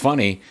thing. It's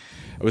funny.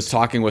 I was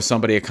talking with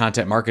somebody at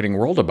Content Marketing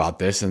World about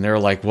this, and they're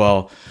like,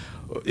 well,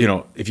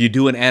 if you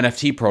do an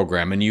NFT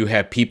program and you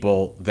have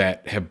people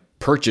that have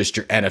purchased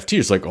your NFT,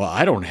 it's like, well,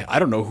 I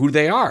don't know who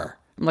they are.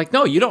 I'm like,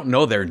 no, you don't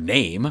know their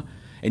name,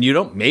 and you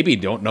don't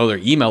know their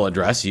email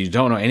address. You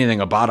don't know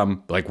anything about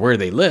them, like where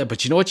they live,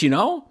 but you know what you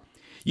know?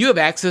 You have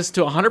access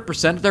to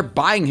 100% of their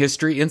buying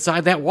history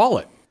inside that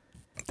wallet.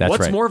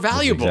 What's more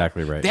valuable? That's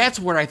exactly right. That's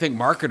where I think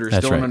marketers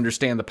don't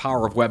understand the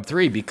power of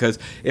Web3, because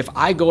if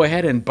I go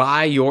ahead and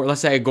buy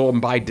let's say I go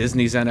and buy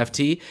Disney's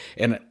NFT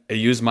and I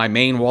use my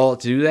main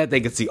wallet to do that,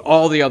 they can see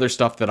all the other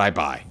stuff that I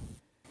buy.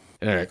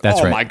 And they're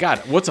like, my God,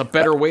 what's a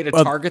better way to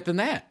target than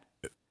that?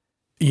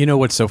 You know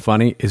what's so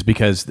funny is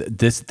because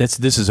this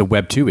is a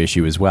Web2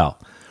 issue as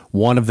well.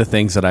 One of the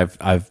things that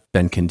I've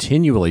been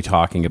continually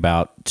talking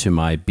about to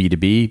my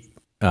B2B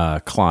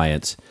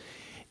clients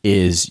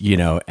is,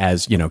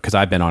 because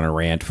I've been on a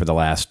rant for the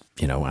last,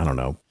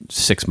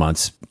 6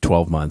 months,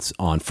 12 months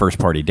on first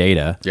party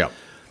data. Yeah.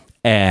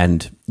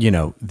 And,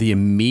 the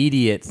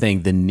immediate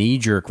thing, the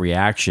knee-jerk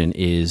reaction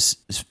is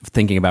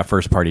thinking about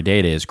first-party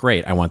data is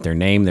great. I want their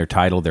name, their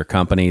title, their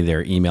company,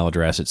 their email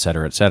address, et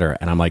cetera, et cetera.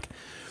 And I'm like,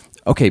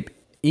 okay,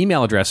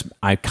 email address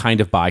I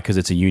kind of buy because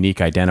it's a unique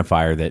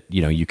identifier that,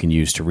 you can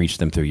use to reach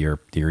them through your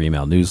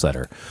email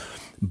newsletter.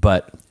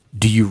 But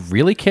do you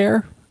really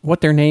care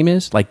what their name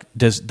is? Like,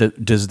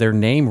 does their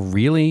name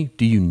really,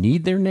 do you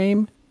need their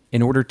name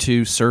in order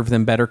to serve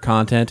them better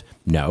content?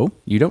 No,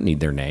 you don't need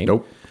their name.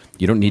 Nope.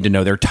 You don't need to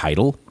know their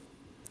title.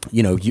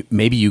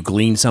 Maybe you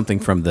glean something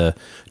from the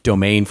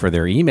domain for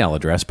their email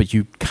address, but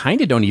you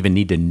kind of don't even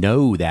need to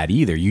know that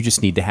either. You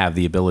just need to have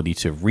the ability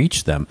to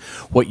reach them.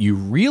 What you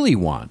really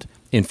want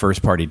in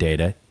first-party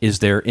data is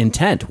their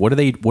intent. What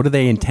are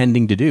they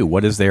intending to do?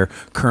 What is their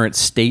current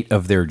state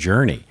of their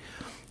journey?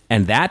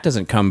 And that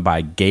doesn't come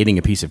by gating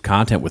a piece of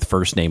content with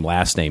first name,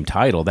 last name,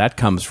 title. That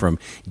comes from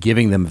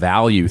giving them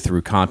value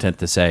through content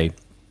to say,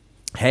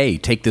 hey,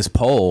 take this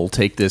poll,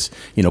 take this,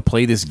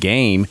 play this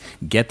game,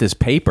 get this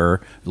paper,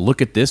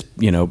 look at this,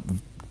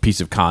 piece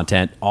of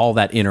content, all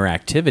that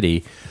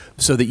interactivity,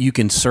 so that you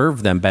can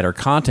serve them better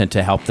content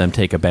to help them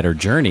take a better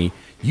journey.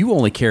 You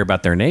only care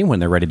about their name when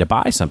they're ready to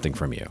buy something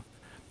from you.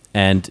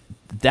 And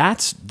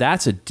that's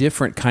a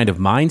different kind of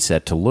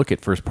mindset to look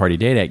at first-party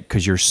data,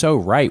 because you're so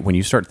right. When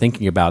you start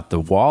thinking about the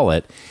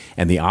wallet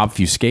and the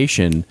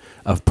obfuscation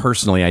of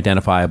personally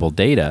identifiable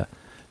data,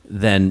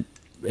 then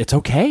it's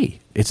okay.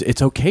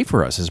 It's okay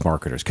for us as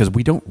marketers, because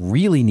we don't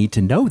really need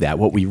to know that.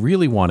 What we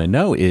really want to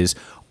know is,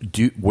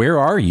 where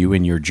are you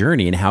in your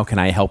journey, and how can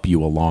I help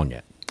you along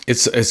it?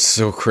 It's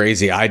so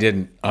crazy. I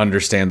didn't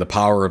understand the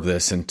power of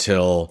this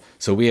until,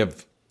 so we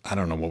have, I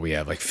don't know what we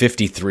have, like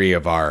 53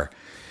 of our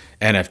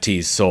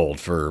NFTs sold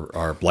for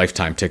our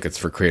lifetime tickets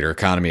for Creator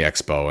Economy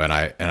Expo.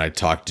 And I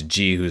talked to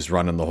G, who's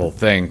running the whole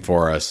thing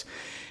for us.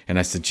 And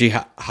I said, G,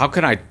 how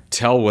can I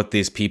tell what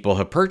these people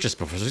have purchased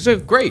before? So he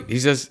said, great. He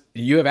says,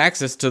 you have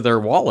access to their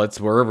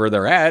wallets wherever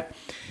they're at.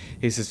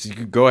 He says, you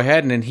could go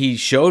ahead. And then he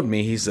showed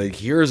me, he's like,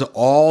 here's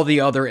all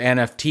the other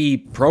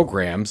NFT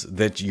programs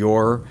that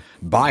your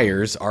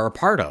buyers are a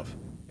part of.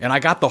 And I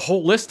got the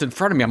whole list in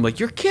front of me. I'm like,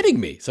 you're kidding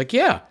me. It's like,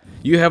 yeah,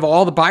 you have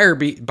all the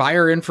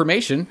buyer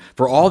information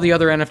for all the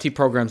other NFT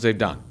programs they've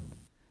done.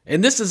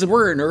 And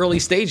we're in early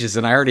stages,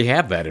 and I already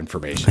have that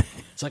information.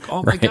 It's like,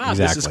 oh my Right, God,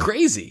 exactly. This is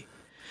crazy.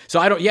 So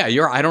I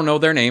don't know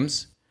their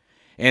names.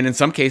 And in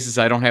some cases,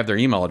 I don't have their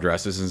email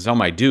addresses. And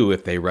some I do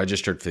if they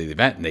registered for the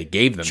event and they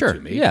gave them Sure, to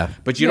me. yeah.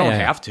 But you Yeah, don't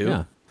yeah, have to.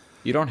 yeah.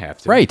 You don't have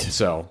to. Right.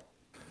 So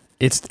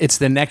It's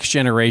the next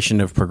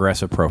generation of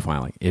progressive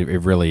profiling.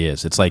 It really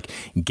is. It's like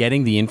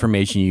getting the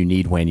information you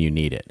need when you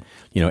need it.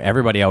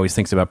 Everybody always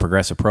thinks about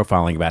progressive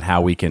profiling, about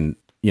how we can,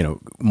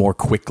 more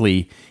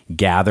quickly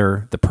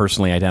gather the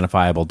personally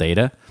identifiable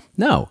data.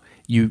 No,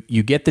 you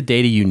get the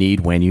data you need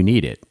when you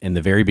need it. In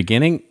the very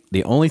beginning,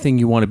 the only thing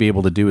you want to be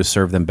able to do is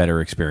serve them better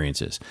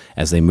experiences.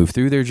 As they move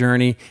through their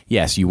journey,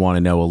 yes, you want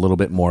to know a little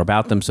bit more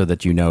about them so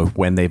that you know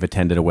when they've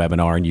attended a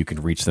webinar and you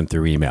can reach them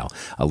through email.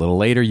 A little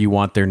later, you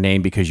want their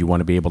name because you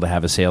want to be able to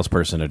have a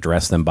salesperson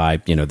address them by,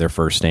 their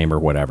first name or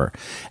whatever.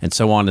 And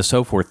so on and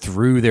so forth.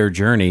 Through their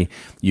journey,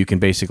 you can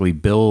basically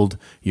build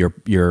your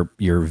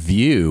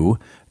view.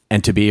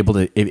 And to be able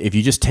to, if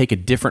you just take a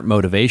different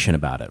motivation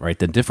about it, right?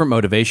 The different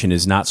motivation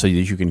is not so that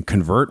you can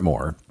convert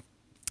more.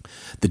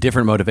 The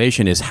different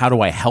motivation is, how do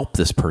I help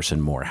this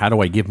person more? How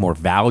do I give more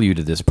value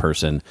to this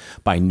person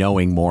by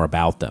knowing more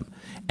about them?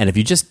 And if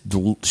you just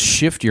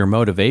shift your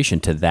motivation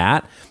to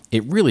that,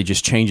 it really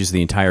just changes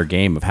the entire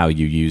game of how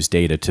you use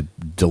data to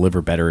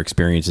deliver better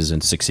experiences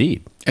and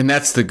succeed. And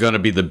that's going to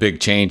be the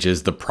big change,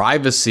 is the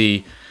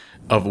privacy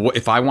of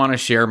if I want to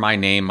share my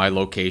name, my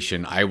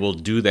location, I will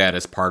do that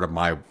as part of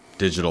my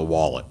digital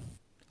wallet.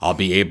 I'll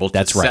be able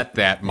to set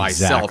that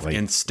myself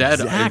instead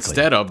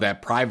of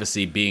that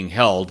privacy being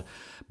held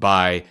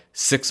by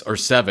 6 or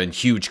 7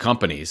 huge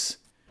companies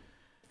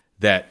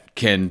that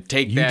can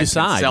take that. You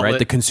decide, and sell right? it.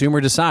 The consumer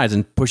decides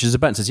and pushes a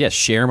button, says, "Yes,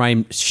 share my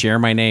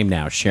name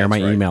now, share my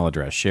email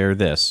address, share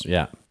this."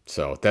 Yeah.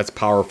 So that's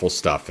powerful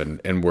stuff,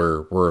 and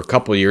we're a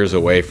couple of years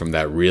away from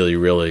that really,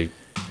 really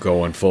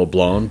going full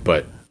blown,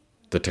 but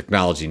the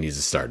technology needs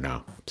to start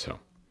now. So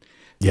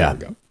yeah.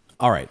 there we go.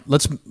 All right,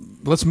 let's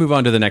move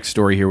on to the next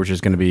story here, which is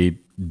going to be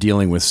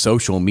dealing with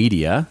social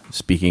media.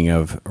 Speaking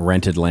of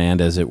rented land,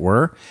 as it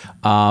were,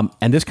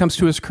 and this comes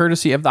to us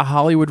courtesy of The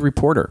Hollywood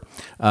Reporter.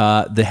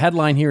 The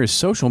headline here is: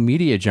 social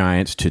media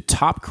giants to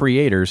top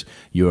creators,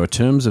 your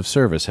terms of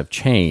service have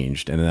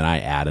changed. And then I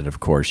added,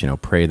 of course,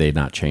 pray they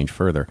not change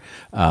further,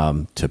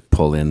 to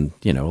pull in,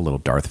 a little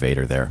Darth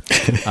Vader there.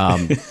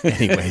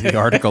 Anyway, the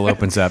article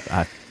opens up,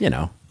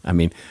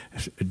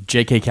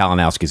 J.K.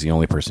 Kalinowski is the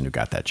only person who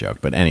got that joke.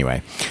 But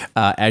anyway,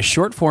 as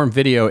short-form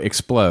video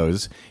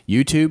explodes,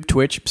 YouTube,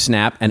 Twitch,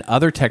 Snap, and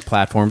other tech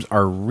platforms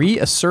are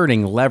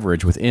reasserting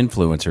leverage with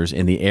influencers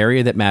in the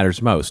area that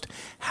matters most: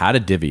 how to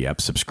divvy up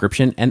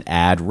subscription and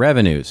ad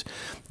revenues.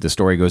 The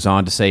story goes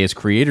on to say, as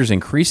creators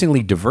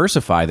increasingly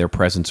diversify their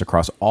presence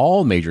across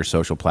all major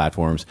social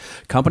platforms,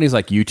 companies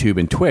like YouTube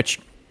and Twitch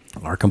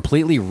are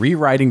completely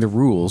rewriting the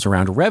rules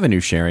around revenue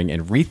sharing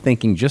and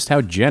rethinking just how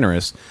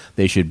generous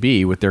they should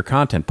be with their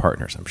content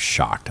partners. I'm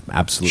shocked. I'm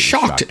absolutely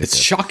shocked. It's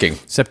shocking.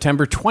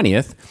 September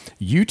 20th,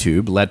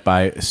 YouTube, led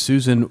by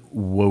Susan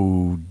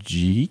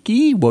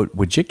Wojcicki.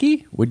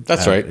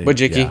 That's right.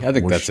 Wojcicki. I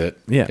think that's it.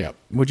 Yeah. Yep.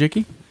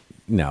 Wojcicki?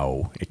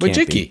 No, it can't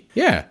Wojcicki. be.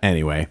 Yeah.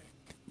 Anyway.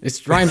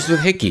 It rhymes with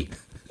hickey.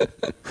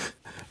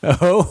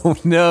 Oh,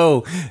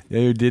 no,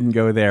 it didn't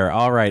go there.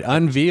 All right.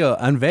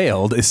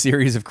 Unveiled a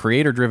series of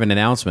creator-driven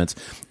announcements,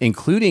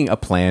 including a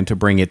plan to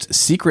bring its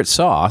secret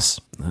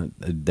sauce,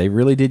 they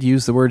really did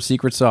use the word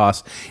secret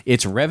sauce,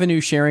 its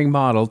revenue-sharing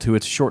model to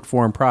its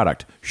short-form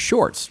product,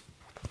 Shorts.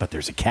 But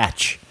there's a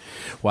catch.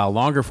 While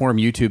longer form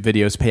YouTube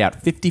videos pay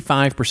out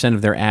 55%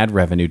 of their ad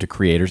revenue to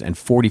creators and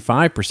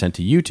 45%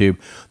 to YouTube,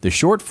 the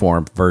short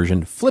form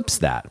version flips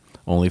that.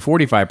 Only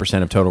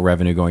 45% of total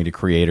revenue going to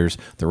creators.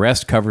 The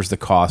rest covers the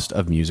cost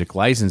of music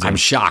licensing. I'm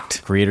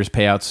shocked. Creators'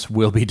 payouts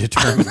will be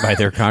determined by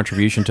their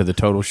contribution to the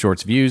total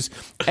shorts views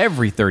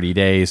every 30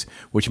 days,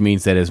 which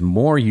means that as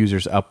more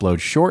users upload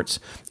shorts,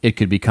 it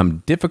could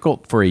become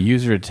difficult for a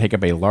user to take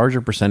up a larger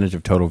percentage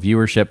of total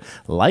viewership,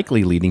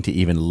 likely leading to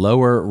even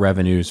lower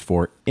revenues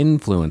for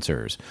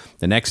influencers.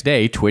 The next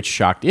day, Twitch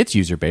shocked its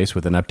user base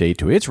with an update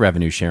to its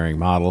revenue sharing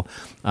model,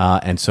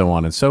 and so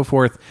on and so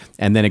forth.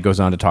 And then it goes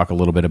on to talk a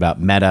little bit about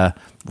Meta,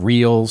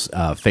 Reels,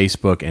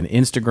 Facebook, and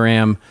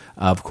Instagram,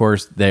 of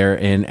course,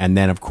 therein, and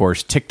then, of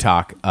course,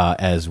 TikTok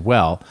as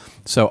well.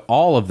 So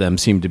all of them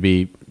seem to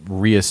be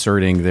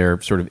reasserting their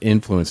sort of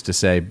influence to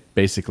say,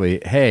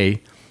 basically,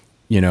 hey,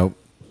 you know,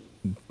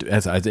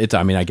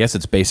 I guess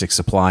it's basic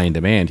supply and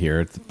demand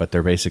here, but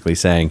they're basically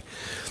saying,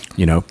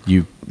 you know,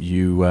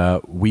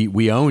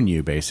 we own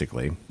you,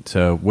 basically.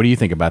 So what do you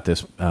think about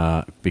this?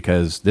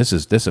 Because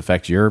this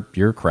affects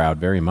your crowd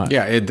very much.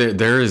 Yeah,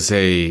 there is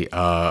a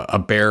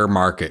bear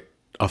market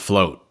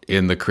afloat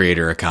in the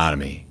creator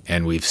economy,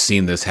 and we've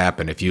seen this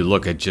happen. If you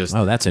look at just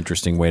that's an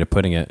interesting way of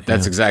putting it.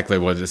 That's exactly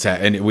what it's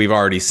at, and we've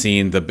already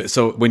seen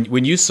so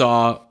when you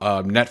saw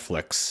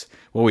Netflix.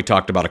 Well, we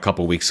talked about a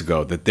couple weeks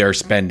ago that they're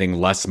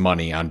spending less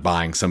money on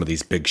buying some of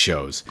these big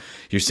shows.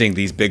 You're seeing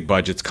these big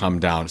budgets come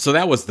down. So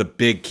that was the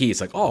big key.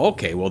 It's like, oh,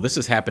 okay, well, this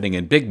is happening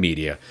in big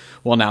media.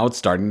 Well, now it's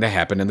starting to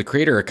happen in the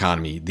creator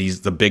economy.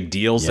 The big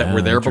deals that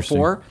were there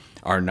before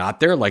are not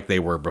there like they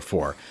were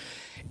before.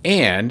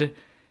 And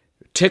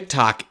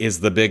TikTok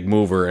is the big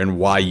mover and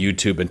why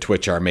YouTube and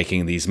Twitch are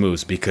making these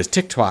moves, because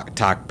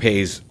TikTok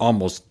pays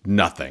almost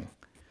nothing.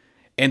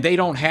 And they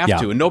don't have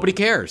to, and nobody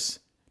cares.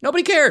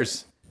 Nobody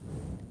cares.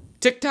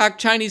 TikTok,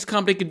 Chinese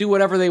company, can do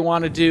whatever they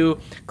want to do.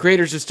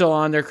 Creators are still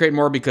on there creating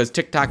more because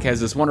TikTok has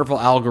this wonderful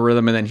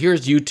algorithm. And then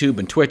here's YouTube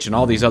and Twitch and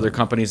all these other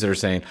companies that are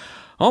saying,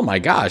 oh my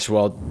gosh,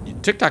 well,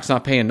 TikTok's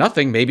not paying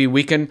nothing. Maybe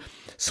we can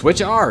switch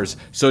ours.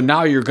 So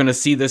now you're going to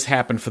see this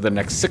happen for the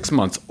next 6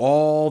 months.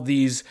 All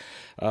these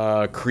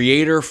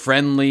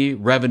creator-friendly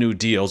revenue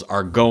deals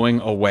are going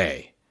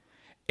away.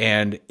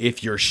 And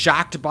if you're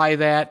shocked by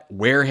that,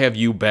 where have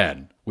you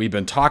been? We've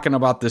been talking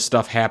about this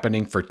stuff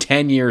happening for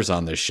 10 years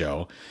on this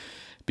show,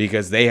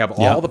 because they have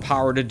all the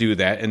power to do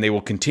that, and they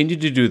will continue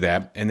to do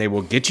that, and they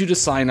will get you to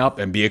sign up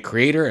and be a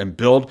creator and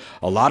build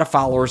a lot of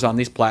followers on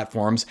these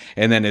platforms.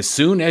 And then as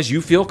soon as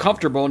you feel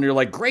comfortable and you're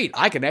like, great,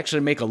 I can actually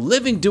make a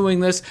living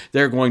doing this,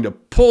 they're going to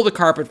pull the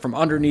carpet from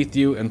underneath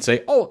you and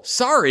say, oh,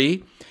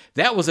 sorry,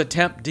 that was a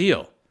temp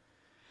deal.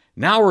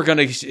 Now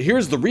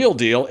here's the real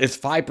deal. It's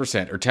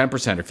 5% or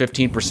 10% or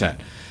 15%.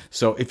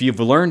 So if you've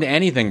learned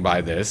anything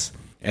by this,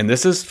 and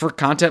this is for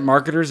content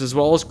marketers as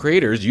well as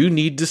creators, you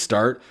need to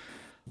start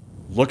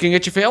looking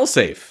at your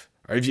fail-safe.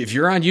 If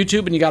you're on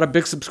YouTube and you got a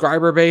big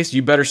subscriber base,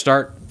 you better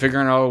start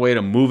figuring out a way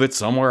to move it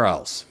somewhere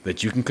else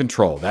that you can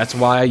control. That's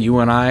why you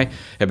and I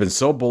have been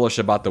so bullish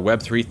about the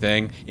Web3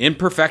 thing.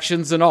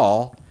 Imperfections and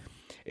all,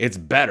 it's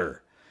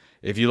better.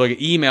 If you look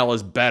at email,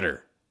 is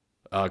better.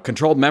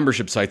 Controlled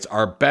membership sites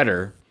are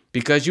better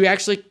because you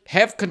actually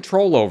have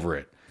control over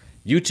it.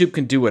 YouTube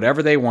can do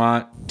whatever they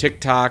want.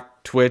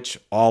 TikTok, Twitch,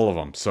 all of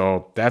them.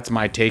 So that's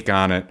my take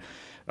on it.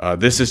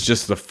 This is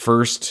just the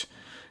first...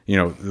 You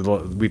know,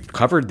 we've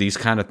covered these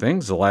kind of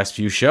things the last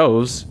few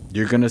shows.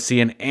 You're going to see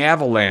an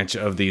avalanche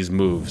of these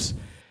moves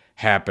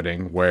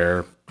happening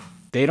where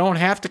they don't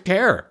have to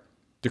care.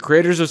 The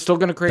creators are still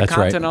going to create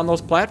content on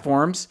those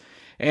platforms.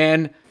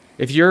 And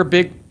if you're a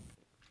big,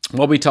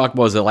 what we talked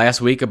about was the last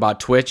week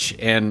about Twitch,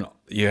 and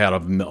you had a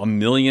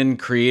million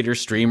creator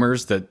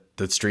streamers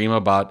that stream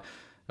about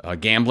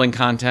gambling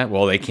content.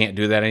 Well, they can't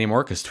do that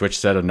anymore because Twitch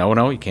said a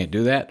no, you can't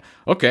do that.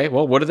 Okay,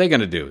 well, what are they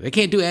going to do? They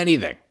can't do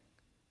anything.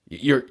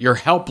 You're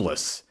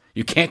helpless.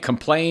 You can't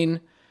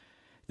complain.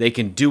 They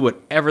can do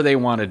whatever they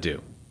want to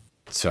do.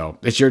 So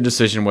it's your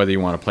decision whether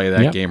you want to play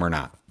that game or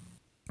not.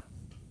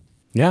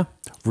 Yeah,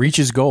 reach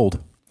is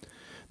gold.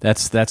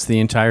 That's the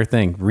entire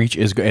thing. Reach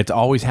is it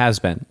always has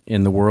been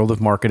in the world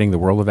of marketing, the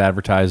world of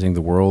advertising,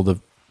 the world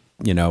of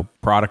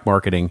product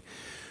marketing.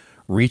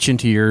 Reach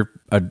into your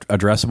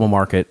addressable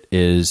market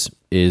is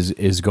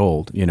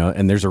gold.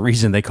 And there's a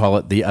reason they call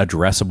it the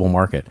addressable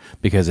market,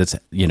 because it's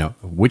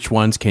which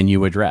ones can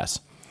you address.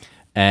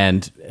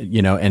 And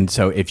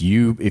so if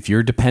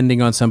you're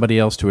depending on somebody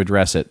else to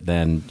address it,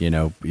 then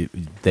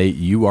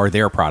you are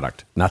their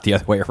product, not the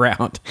other way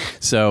around.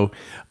 So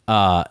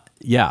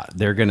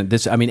they're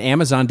gonna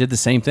Amazon did the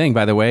same thing,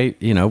 by the way,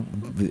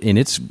 in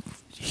its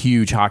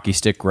huge hockey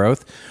stick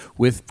growth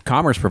with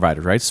commerce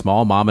providers, right?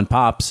 Small mom and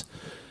pops.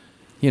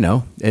 You're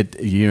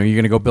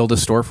gonna go build a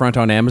storefront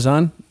on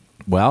Amazon.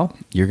 Well,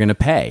 you're going to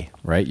pay,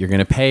 right? You're going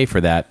to pay for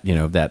that,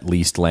 that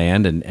leased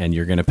land, and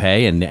you're going to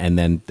pay, and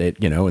then they,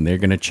 and they're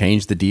going to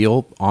change the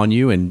deal on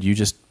you, and you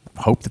just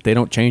hope that they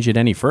don't change it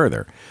any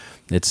further.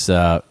 It's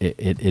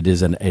it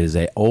is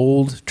a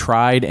old,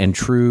 tried and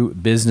true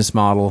business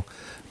model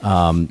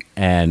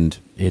And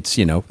it's,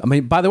 I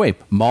mean, by the way,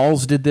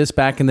 malls did this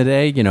back in the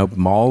day.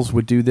 Malls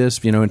would do this,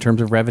 in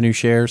terms of revenue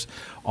shares.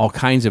 All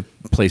kinds of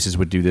places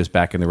would do this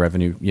back in the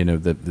revenue,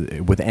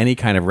 with any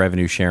kind of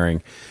revenue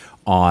sharing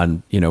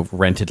on,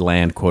 rented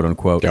land, quote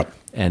unquote. Yep.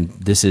 And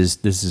this is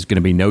going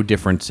to be no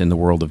difference in the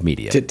world of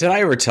media. Did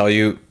I ever tell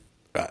you?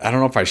 I don't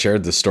know if I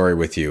shared this story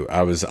with you.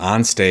 I was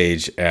on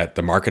stage at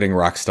the Marketing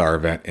Rockstar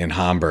event in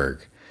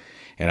Hamburg,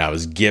 and I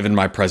was giving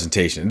my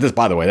presentation. And this,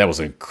 by the way, that was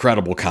an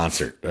incredible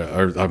concert.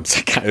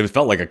 It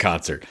felt like a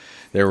concert.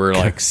 There were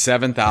like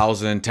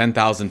 7,000,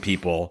 10,000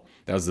 people.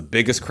 That was the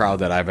biggest crowd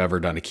that I've ever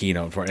done a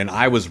keynote for. And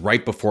I was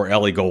right before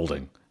Ellie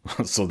Goulding.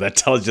 So that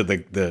tells you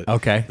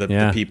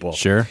the people.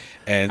 Sure.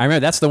 And I remember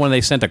that's the one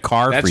they sent a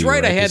car for you. That's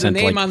right. I They had the sent,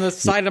 name on the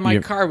side of my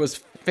car. It was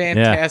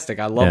fantastic.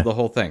 I love the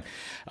whole thing.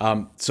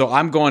 So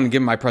I'm going to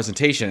give my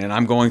presentation, and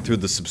I'm going through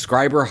the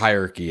subscriber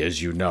hierarchy,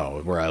 as you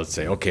know, where I would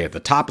say, okay, at the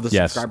top of the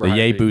subscriber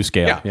hierarchy, Yay Boo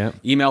scale. Yeah.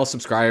 Email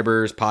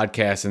subscribers,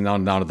 podcasts, and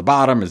down at the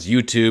bottom is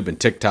YouTube and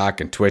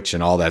TikTok and Twitch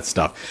and all that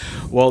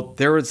stuff. Well,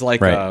 there was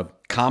like a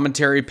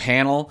commentary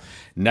panel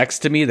next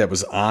to me that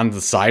was on the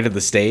side of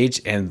the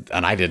stage, and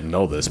I didn't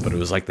know this, but it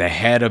was like the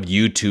head of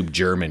YouTube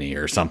Germany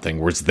or something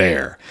was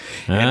there.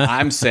 And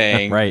I'm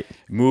saying,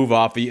 move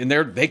off. And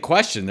they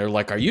question. They're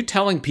like, are you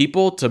telling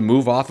people to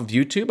move off of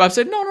YouTube? I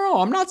said, no,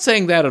 I'm not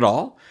saying that at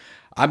all.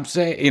 I'm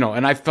saying,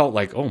 and I felt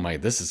like, oh my,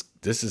 this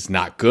is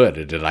not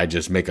good. Did I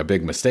just make a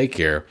big mistake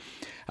here?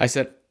 I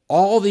said,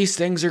 all these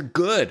things are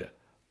good.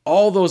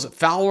 All those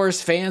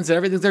followers, fans, and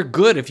everything, they're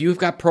good. If you've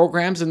got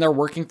programs and they're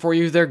working for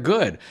you, they're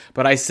good.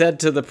 But I said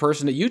to the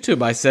person at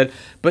YouTube, I said,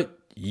 but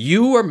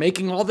you are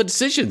making all the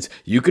decisions.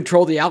 You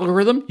control the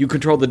algorithm. You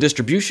control the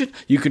distribution.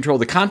 You control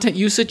the content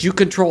usage. You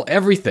control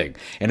everything.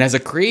 And as a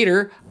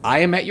creator, I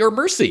am at your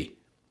mercy.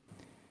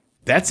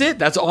 That's it.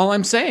 That's all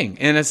I'm saying.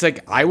 And it's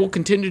like, I will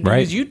continue to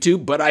use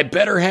YouTube, but I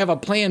better have a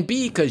plan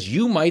B, because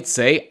you might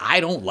say,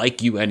 I don't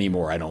like you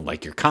anymore. I don't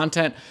like your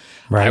content.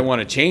 I want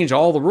to change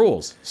all the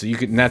rules. So you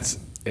could,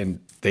 and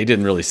they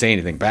didn't really say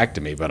anything back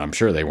to me, but I'm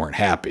sure they weren't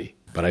happy.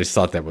 But I just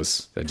thought that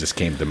just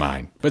came to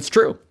mind. But it's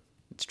true.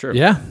 It's true.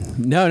 Yeah.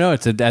 No,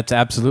 that's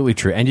absolutely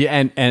true.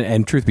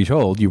 And truth be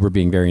told, you were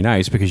being very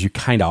nice, because you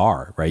kind of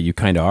are, right? You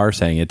kind of are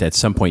saying it. At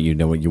some point, you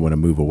want to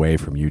move away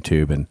from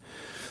YouTube,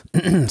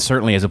 and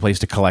certainly as a place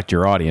to collect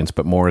your audience,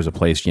 but more as a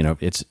place,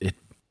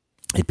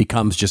 it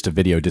becomes just a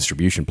video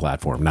distribution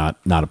platform, not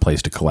a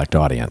place to collect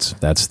audience.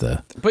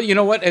 But you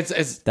know what?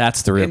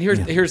 That's the real. And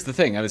here's the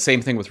thing. The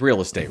same thing with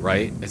real estate,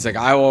 right? It's like,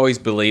 I always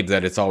believe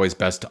that it's always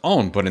best to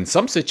own, but in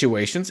some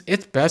situations,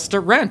 it's best to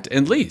rent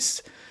and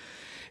lease.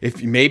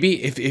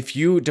 If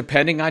you,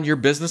 depending on your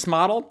business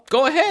model,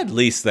 go ahead,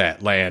 lease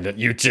that land at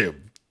YouTube,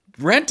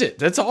 rent it.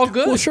 That's all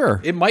good. Well,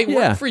 sure, it might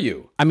work for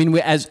you. I mean,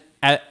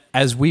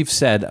 as we've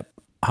said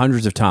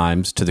hundreds of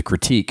times, to the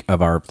critique of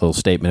our little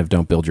statement of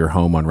don't build your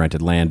home on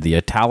rented land, the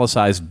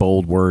italicized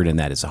bold word in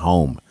that is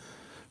home,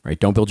 right?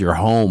 Don't build your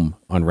home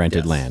on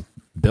rented land.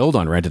 Build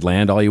on rented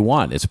land all you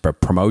want. It's a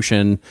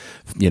promotion,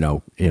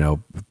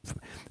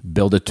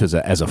 build it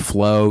as a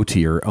flow to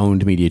your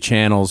owned media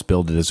channels,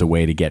 build it as a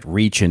way to get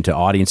reach into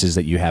audiences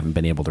that you haven't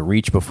been able to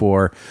reach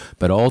before.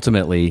 But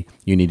ultimately,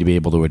 you need to be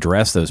able to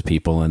address those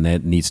people, and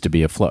that needs to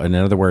be a flow. In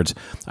other words,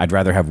 I'd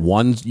rather have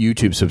one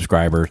YouTube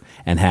subscriber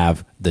and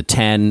have the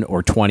 10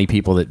 or 20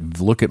 people that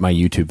look at my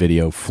YouTube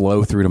video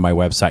flow through to my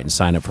website and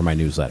sign up for my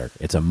newsletter.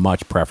 It's a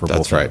much preferable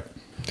That's thing. right.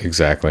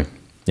 Exactly.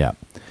 Yeah.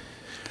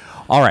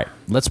 All right,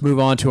 let's move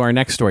on to our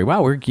next story.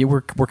 Wow, we're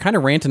kind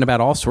of ranting about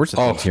all sorts of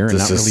things here, and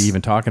not really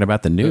even talking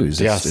about the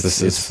news.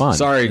 It's fun.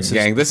 Sorry,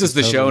 gang. This is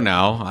the show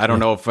now. I don't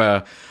know if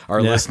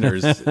our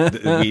listeners,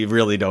 we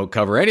really don't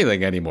cover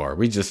anything anymore.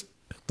 We just,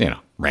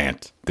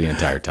 rant the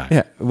entire time.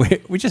 Yeah,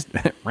 we just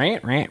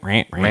rant.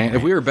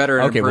 If we were better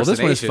at impersonations, this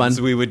one is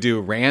fun. We would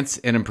do rants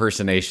and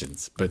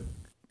impersonations. But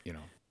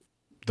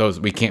those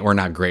we can't. We're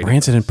not great.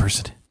 Rants and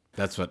impersonation.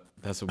 That's what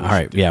we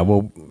should do. Yeah.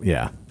 Well.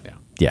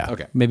 Yeah.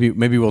 Okay.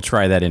 Maybe we'll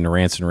try that in the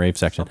rants and rave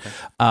section.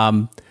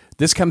 Okay.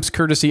 This comes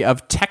courtesy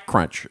of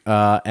TechCrunch,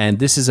 and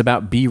this is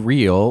about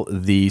BeReal,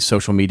 the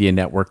social media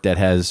network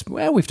that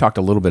we've talked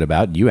a little bit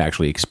about. You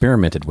actually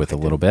experimented with a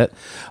little bit,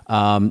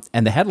 and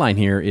the headline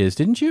here is,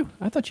 didn't you?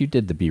 I thought you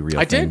did the BeReal.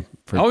 I did.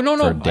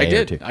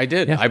 I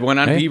did. Yeah. I went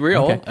on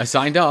BeReal. Okay. I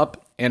signed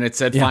up, and it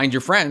said find your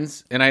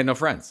friends, and I had no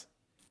friends.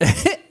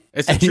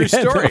 It's a true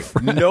story.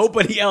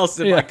 Nobody else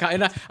in my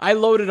and I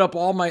loaded up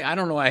all my, I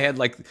don't know, I had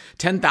like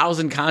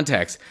 10,000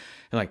 contacts.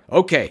 And like,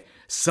 okay,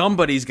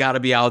 somebody's got to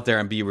be out there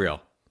and BeReal.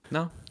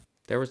 No,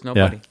 there was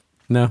nobody.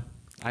 Yeah.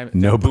 No.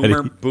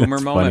 Nobody. Boomer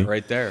moment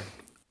right there.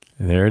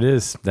 There it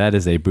is. That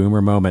is a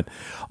boomer moment.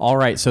 All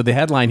right. So the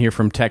headline here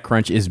from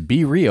TechCrunch is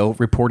Be Real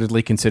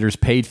reportedly considers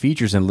paid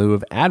features in lieu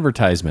of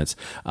advertisements.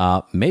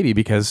 Maybe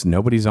because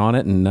nobody's on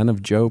it and none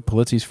of Joe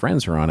Pulizzi's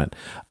friends are on it.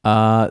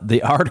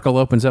 The article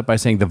opens up by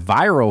saying the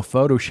viral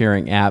photo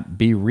sharing app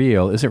Be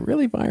Real. Is it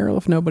really viral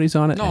if nobody's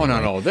on it?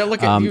 No. They're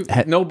looking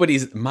at you.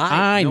 Nobody's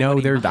my. I know.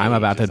 I'm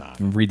about to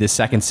read the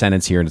second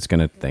sentence here and it's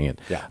going to thing it.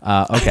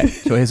 Yeah. Okay.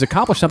 So it has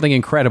accomplished something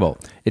incredible.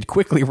 It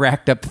quickly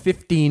racked up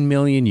 15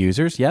 million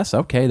users. Yes.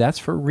 Okay. That's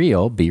for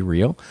real. Be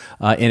Real.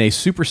 In a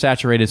super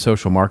saturated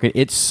social market.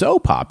 It's so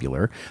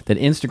popular that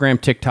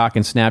Instagram, TikTok,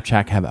 and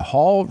Snapchat have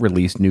all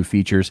released new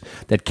features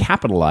that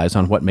capitalize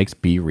on what makes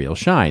Be Real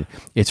shine.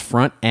 Its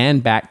front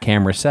and back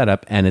camera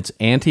setup and its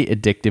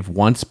anti-addictive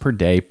once per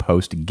day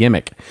post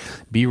gimmick.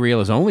 Be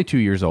Real is only 2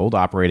 years old,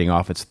 operating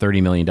off its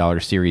 $30 million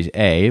Series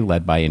A,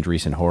 led by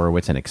Andreessen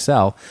Horowitz and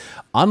Excel.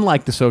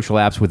 Unlike the social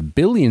apps with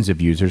billions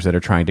of users that are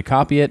trying to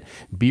copy it,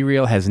 Be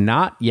Real has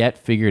not yet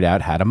figured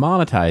out how to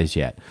monetize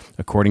yet.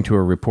 According to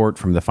a report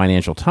from the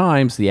Financial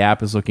Times, the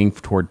app is looking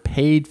toward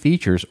paid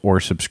features or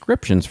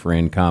subscriptions for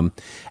income,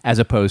 as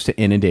opposed to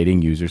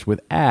inundating users with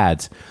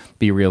ads.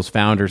 Be Real's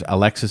founders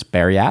Alexis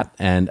Barriat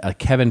and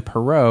Kevin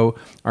Perot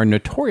are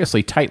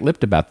notoriously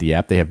tight-lipped about the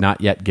app. They have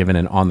not yet given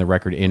an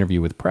on-the-record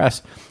interview with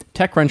press.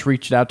 TechCrunch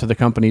reached out to the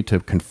company to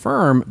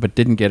confirm, but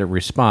didn't get a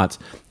response.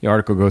 The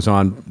article goes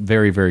on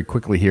very, very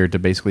quickly here to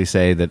basically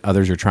say that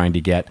others are trying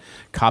to get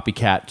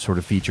copycat sort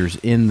of features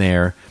in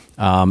there.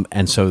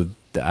 And so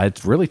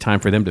it's really time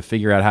for them to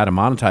figure out how to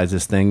monetize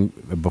this thing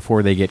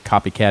before they get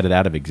copycatted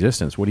out of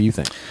existence. What do you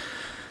think?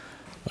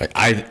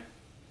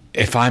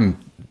 If I'm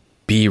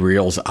Be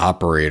Real's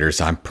operators,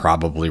 I'm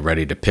probably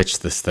ready to pitch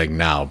this thing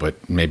now,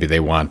 but maybe they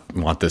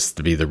want this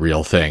to be the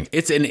real thing.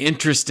 It's an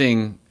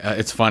interesting,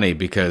 it's funny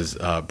because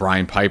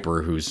Brian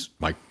Piper, who's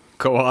my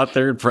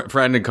co-author,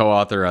 friend and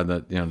co-author on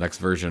the next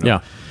version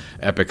of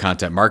Epic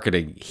Content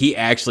Marketing, he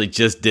actually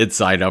just did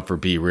sign up for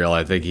Be Real.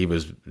 I think he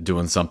was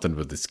doing something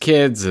with his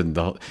kids, and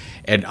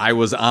I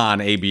was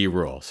on a Be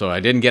Real. So I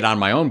didn't get on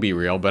my own Be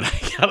Real, but I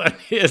got on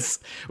his,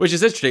 which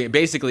is interesting.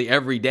 Basically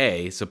every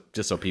day, so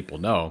just so people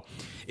know,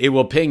 it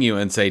will ping you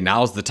and say,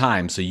 now's the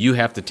time. So you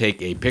have to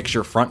take a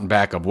picture front and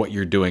back of what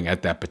you're doing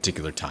at that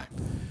particular time.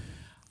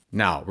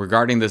 Now,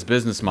 regarding this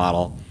business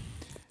model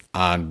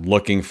on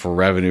looking for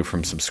revenue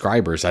from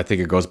subscribers, I think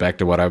it goes back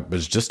to what I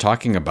was just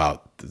talking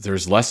about.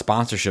 There's less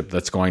sponsorship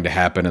that's going to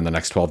happen in the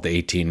next 12 to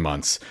 18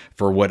 months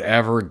for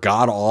whatever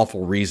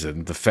god-awful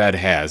reason the Fed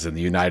has in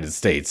the United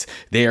States.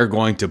 They are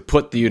going to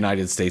put the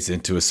United States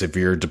into a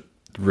severe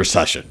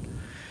recession.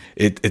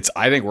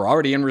 I think we're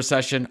already in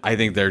recession. I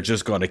think they're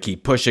just going to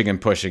keep pushing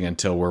and pushing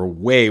until we're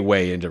way,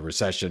 way into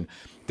recession.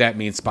 That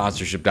means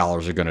sponsorship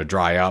dollars are going to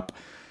dry up.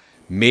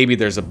 Maybe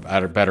there's a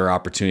better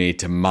opportunity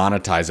to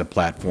monetize a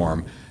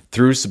platform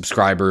through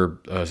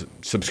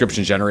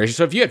subscription generation.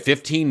 So if you had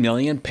 15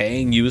 million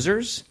paying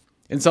users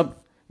and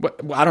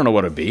I don't know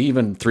what it'd be,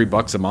 even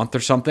 $3 a month or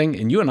something.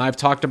 And you and I have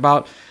talked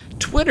about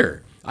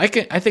Twitter. I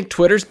think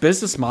Twitter's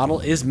business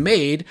model is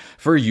made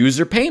for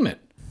user payment.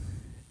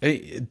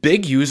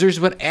 Big users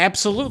would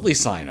absolutely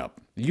sign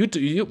up.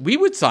 We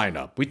would sign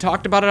up. We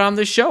talked about it on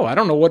this show. I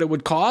don't know what it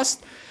would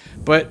cost,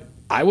 but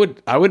I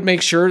would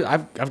make sure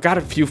I've got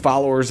a few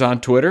followers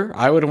on Twitter.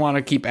 I would want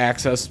to keep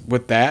access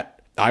with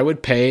that. I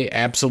would pay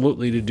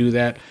absolutely to do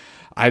that.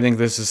 I think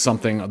this is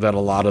something that a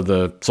lot of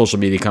the social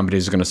media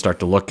companies are going to start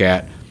to look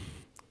at.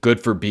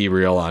 Good for Be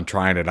Real on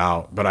trying it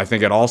out, but I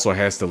think it also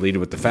has to lead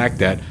with the fact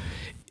that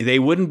they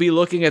wouldn't be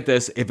looking at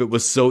this if it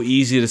was so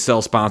easy to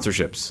sell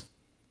sponsorships.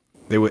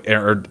 They would,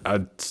 or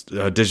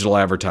digital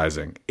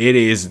advertising. It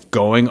is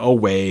going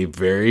away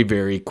very,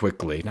 very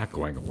quickly. Not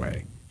going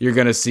away. You're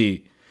going to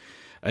see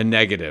a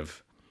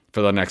negative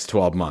for the next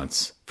 12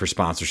 months for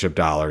sponsorship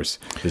dollars.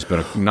 There's been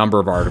a number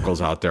of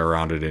articles out there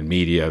around it in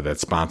media that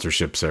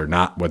sponsorships are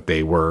not what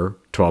they were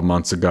 12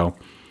 months ago.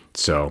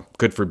 So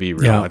good for Be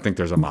Real. Yeah. I think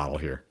there's a model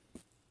here.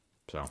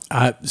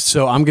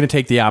 So I'm going to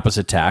take the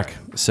opposite tack.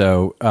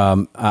 So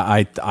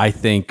I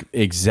think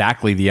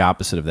exactly the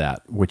opposite of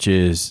that, which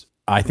is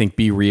I think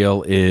Be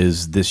Real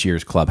is this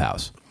year's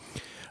Clubhouse.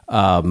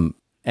 And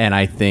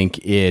I think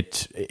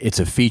it's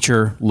a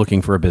feature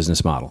looking for a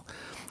business model.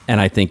 And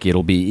I think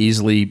it'll be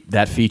easily,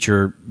 that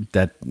feature,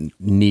 that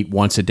neat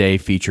once a day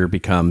feature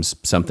becomes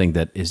something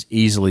that is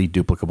easily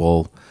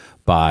duplicable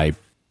by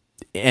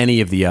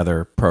any of the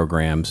other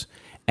programs.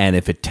 And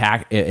if it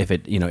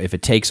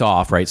takes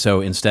off, right?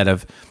 So instead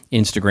of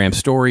Instagram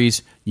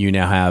stories, you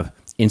now have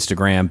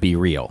Instagram Be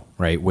Real,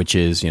 right? Which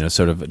is,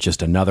 sort of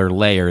just another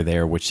layer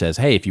there, which says,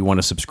 hey, if you want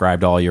to subscribe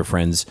to all your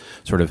friends'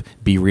 sort of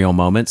Be Real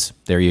moments,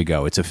 there you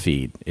go. It's a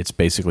feed. It's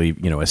basically,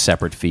 a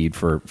separate feed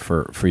for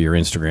your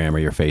Instagram or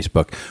your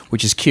Facebook,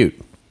 which is cute.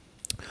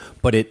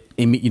 But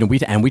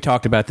we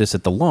talked about this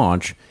at the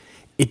launch.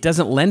 It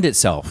doesn't lend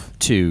itself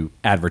to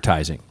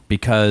advertising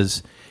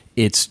because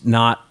it's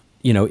not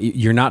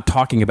you're not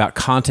talking about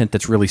content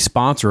that's really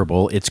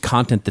sponsorable. It's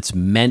content that's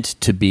meant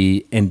to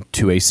be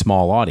into a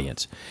small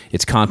audience.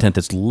 It's content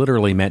that's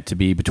literally meant to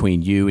be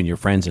between you and your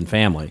friends and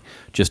family,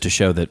 just to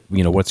show that,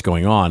 what's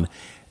going on.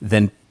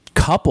 Then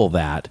couple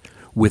that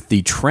with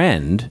the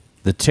trend,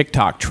 the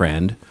TikTok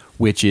trend,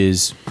 which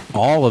is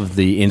all of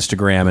the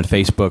Instagram and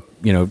Facebook,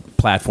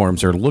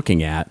 platforms are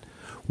looking at,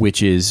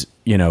 which is,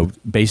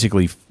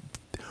 basically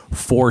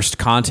forced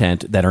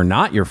content that are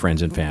not your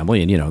friends and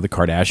family. And, the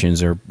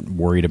Kardashians are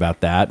worried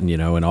about that. And,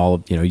 and all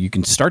of, you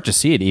can start to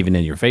see it even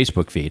in your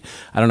Facebook feed.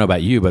 I don't know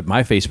about you, but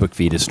my Facebook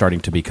feed is starting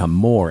to become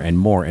more and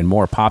more and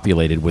more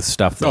populated with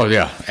stuff that,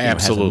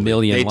 absolutely. Has a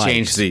million they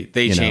likes,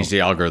 changed the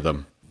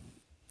algorithm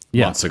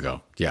months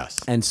ago. Yes.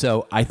 And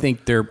so I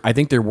think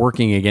they're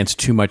working against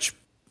too much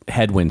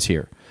headwinds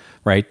here.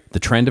 Right? The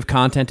trend of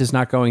content is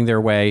not going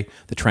their way.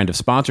 The trend of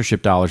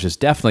sponsorship dollars is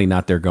definitely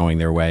not going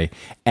their way.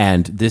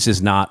 And this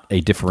is not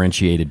a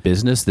differentiated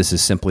business. This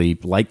is simply,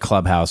 like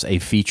Clubhouse, a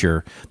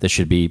feature that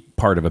should be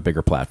part of a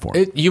bigger platform.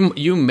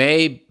 You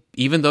may,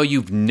 even though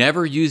you've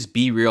never used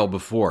Be Real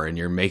before and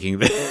you're making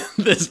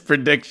this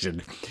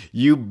prediction,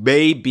 you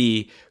may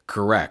be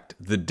correct.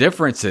 The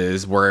difference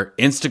is where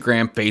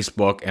Instagram,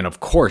 Facebook, and of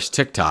course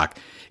TikTok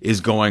is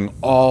going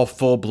all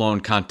full-blown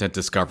content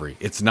discovery.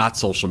 It's not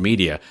social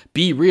media.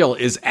 Be Real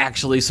is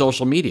actually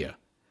social media.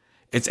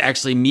 It's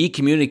actually me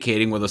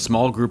communicating with a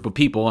small group of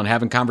people and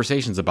having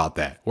conversations about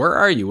that. Where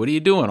are you? What are you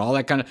doing? All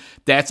that kind of,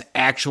 that's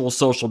actual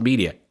social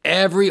media.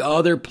 Every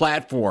other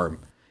platform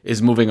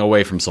is moving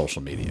away from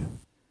social media.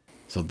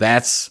 So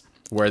that's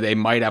where they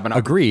might have an...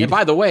 Agreed. And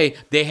by the way,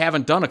 they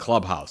haven't done a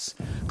Clubhouse.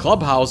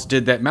 Clubhouse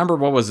did that, remember,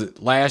 what was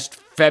it, last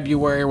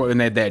February when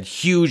they had that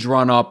huge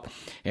run-up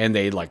and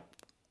they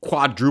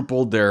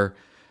quadrupled their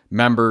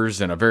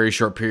members in a very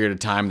short period of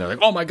time. They're like,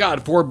 oh my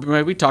God,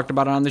 we talked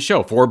about it on the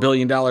show, $4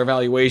 billion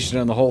valuation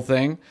and the whole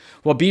thing.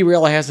 Well, Be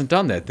Real hasn't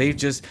done that.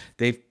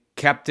 They've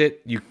kept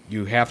it.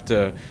 You have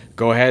to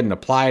go ahead and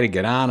apply to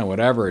get on or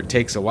whatever. It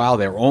takes a while.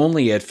 They're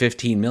only at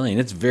 15 million.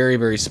 It's very,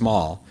 very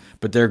small,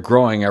 but they're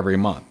growing every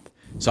month.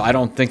 So I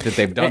don't think that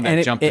they've done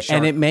that jump to shark.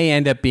 And it may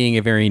end up being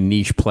a very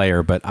niche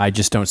player, but I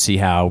just don't see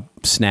how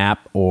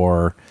Snap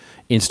or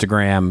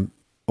Instagram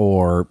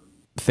or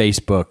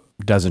Facebook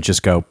doesn't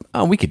just go,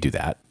 oh, we could do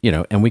that,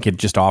 and we could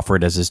just offer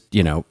it as this,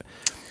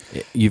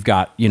 you've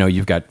got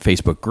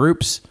Facebook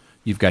groups,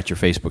 you've got your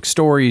Facebook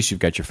stories, you've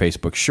got your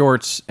Facebook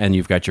shorts, and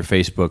you've got your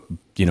Facebook,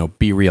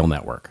 Be Real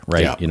network,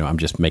 right? Yeah. I'm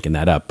just making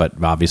that up, but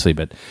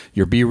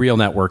your Be Real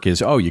network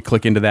is, you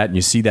click into that and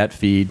you see that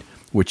feed,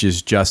 which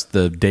is just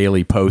the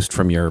daily post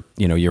from your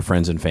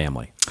friends and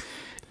family.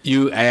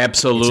 You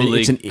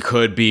absolutely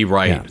could be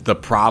right. Yeah. The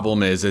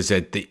problem is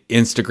that the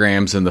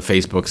Instagrams and the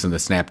Facebooks and the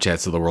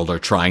Snapchats of the world are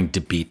trying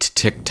to beat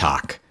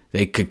TikTok.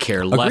 They could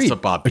care less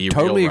about Be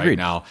Real right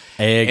now.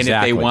 Exactly. And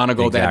if they want to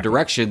go that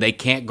direction, they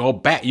can't go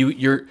back.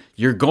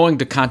 You're going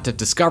to content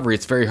discovery.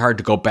 It's very hard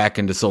to go back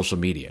into social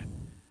media.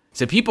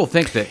 So people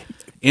think that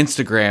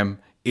Instagram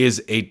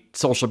is a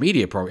social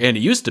media program, and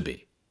it used to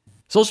be.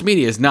 Social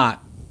media is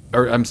not.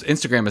 Or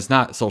Instagram is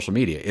not social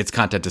media. It's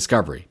content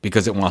discovery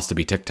because it wants to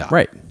be TikTok.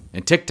 Right.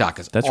 And TikTok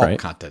is all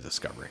content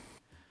discovery.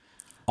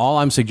 All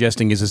I'm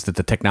suggesting is that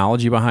the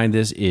technology behind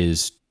this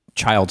is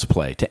child's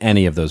play to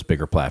any of those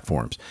bigger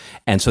platforms.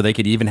 And so they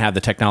could even have the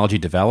technology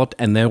developed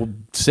and they'll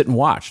sit and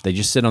watch. They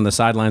just sit on the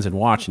sidelines and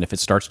watch. And if it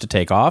starts to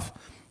take off,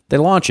 they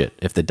launch it.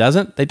 If it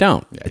doesn't, they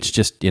don't. Yeah. It's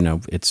just,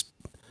 it's,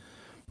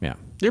 yeah.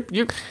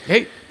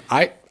 Hey,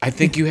 I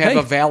think you have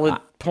a valid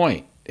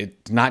point.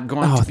 It's not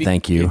going to be.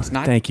 Thank you.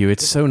 Thank you.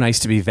 It's so nice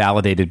to be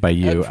validated by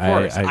you. Of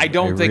course. I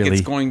don't think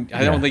it's going.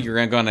 I don't think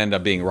you're going to end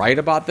up being right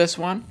about this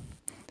one.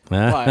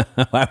 But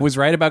I was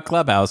right about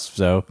Clubhouse,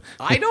 so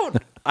I don't.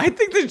 I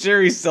think the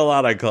jury's still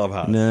out on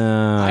Clubhouse.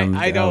 No,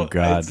 I don't. Oh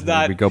God, it's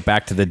not, we go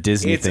back to the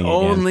Disney thing. It's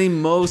only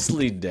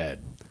mostly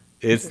dead.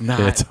 It's not.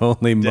 It's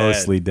only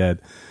mostly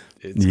dead.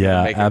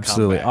 Yeah,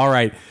 absolutely. All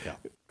right. Yeah.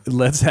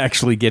 Let's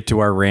actually get to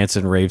our rants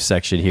and raves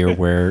section here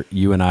where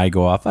you and I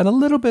go off on a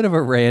little bit of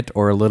a rant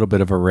or a little bit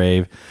of a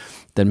rave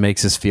that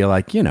makes us feel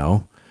like,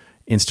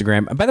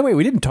 Instagram. By the way,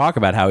 we didn't talk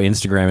about how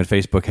Instagram and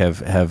Facebook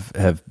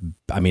have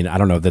I mean, I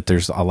don't know that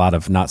there's a lot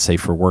of not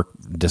safe for work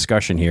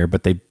discussion here,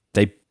 but they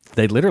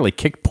literally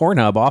kicked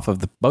Pornhub off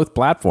of both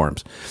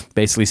platforms,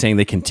 basically saying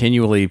they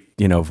continually,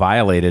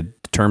 violated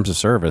terms of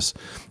service.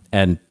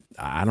 And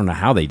I don't know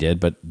how they did,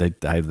 but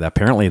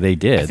apparently they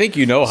did. I think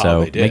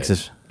how they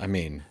did.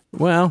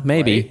 Well,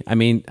 maybe. Right? I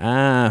mean,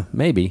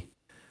 maybe.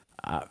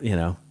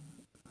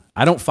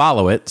 I don't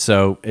follow it,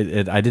 so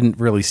I didn't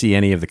really see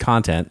any of the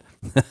content.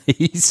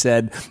 He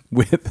said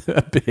with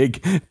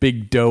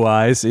big doe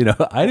eyes,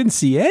 I didn't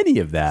see any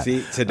of that.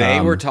 See, today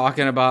we're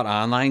talking about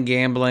online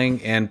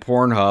gambling and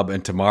Pornhub,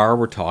 and tomorrow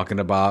we're talking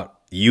about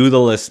you,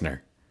 the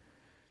listener.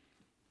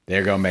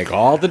 They're going to make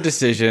all the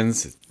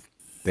decisions.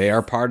 They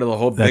are part of the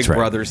whole Big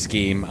Brother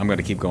scheme. I'm going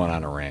to keep going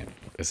on a rant.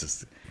 This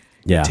is...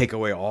 Yeah. Take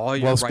away all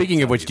your. Well,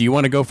 speaking of which, do you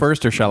want to go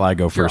first, or shall I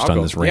go first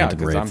on this rant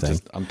and rave thing?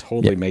 I'm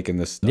totally making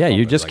this stuff. Yeah,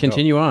 you just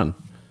continue on.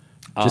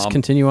 Just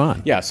continue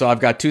on. Yeah, so I've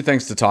got two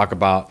things to talk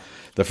about.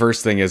 the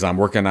first thing is I'm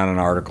working on an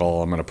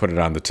article. I'm going to put it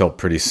on the tilt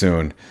pretty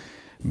soon,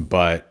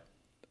 but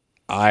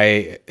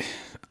I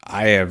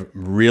am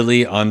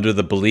really under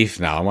the belief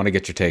now. I want to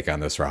get your take on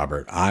this,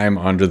 Robert. I'm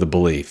under the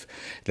belief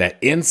that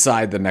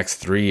inside the next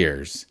 3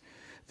 years,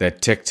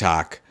 that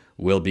TikTok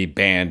will be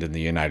banned in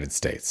the United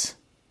States.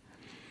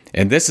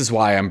 And this is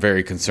why I'm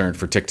very concerned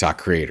for TikTok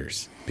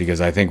creators,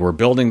 because I think we're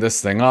building this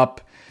thing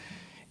up,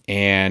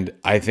 and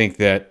I think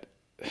that,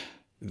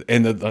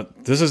 and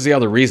this is the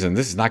other reason,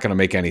 this is not going to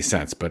make any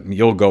sense, but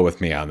you'll go with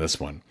me on this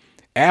one.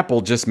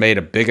 Apple just made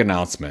a big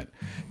announcement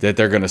that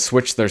they're going to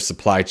switch their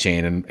supply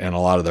chain and a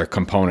lot of their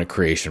component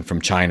creation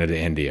from China to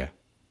India.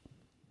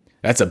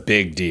 That's a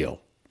big deal.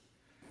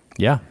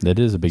 Yeah, that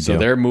is a big deal. So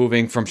they're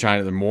moving from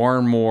China. More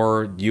and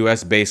more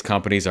U.S.-based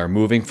companies are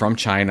moving from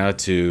China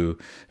to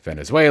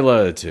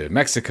Venezuela, to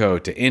Mexico,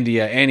 to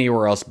India,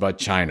 anywhere else but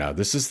China.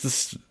 This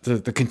is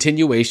the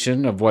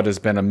continuation of what has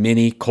been a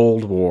mini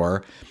Cold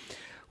War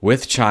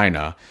with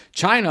China.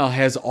 China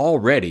has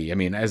already, I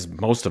mean, as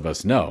most of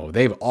us know,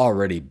 they've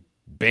already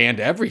banned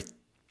every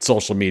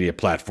social media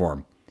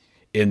platform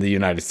in the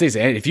United States.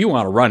 And if you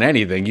want to run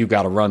anything, you've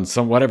got to run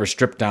whatever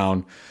stripped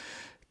down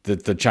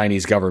that the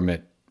Chinese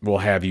government will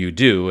have you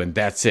do, and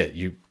that's it.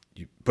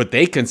 But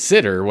they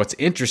consider, what's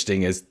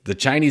interesting is the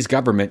Chinese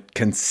government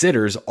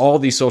considers all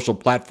these social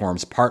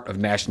platforms part of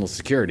national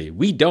security.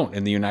 We don't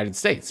in the United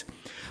States.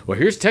 Well,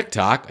 here's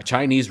TikTok, a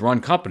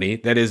Chinese-run company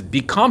that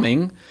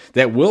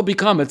will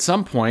become at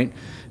some point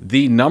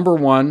the number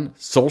one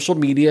social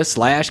media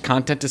 /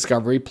 content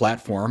discovery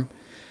platform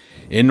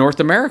in North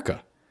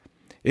America.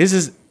 This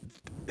is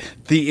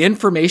the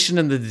information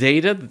and the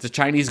data that the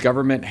Chinese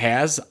government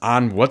has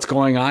on what's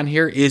going on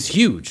here is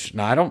huge.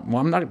 Now, I don't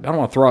want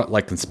to throw out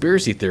like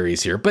conspiracy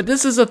theories here, but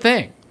this is a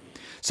thing.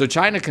 So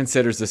China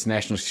considers this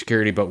national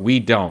security, but we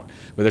don't.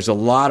 But there's a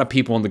lot of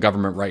people in the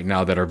government right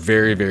now that are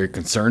very, very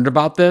concerned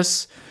about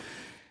this.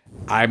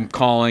 I'm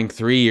calling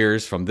 3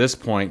 years from this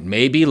point,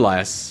 maybe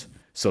less.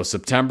 So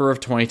September of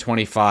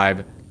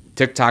 2025,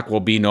 TikTok will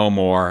be no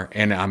more.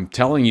 And I'm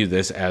telling you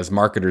this as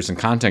marketers and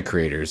content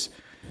creators.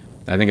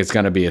 I think it's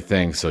going to be a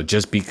thing. So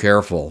just be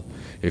careful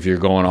if you're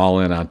going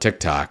all in on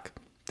TikTok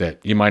that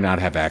you might not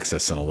have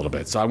access in a little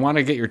bit. So I want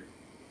to get your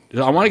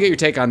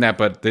take on that.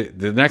 But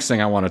the next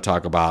thing I want to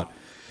talk about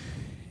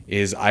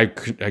is I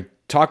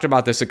talked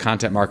about this at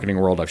Content Marketing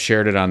World. I've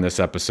shared it on this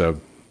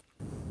episode,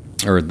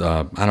 or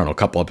a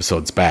couple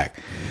episodes back.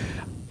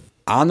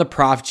 On the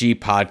Prof G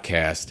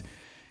podcast,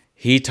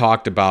 he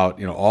talked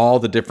about all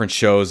the different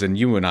shows, and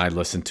you and I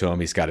listened to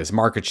him. He's got his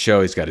market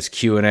show, he's got his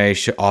Q&A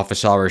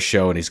office hour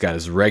show, and he's got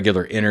his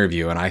regular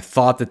interview. And I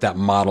thought that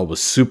model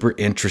was super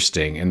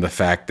interesting in the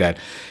fact that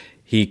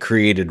he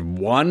created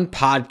one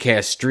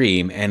podcast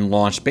stream and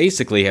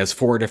basically has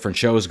 4 different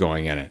shows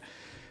going in it.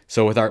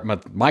 So with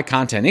my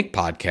Content Inc.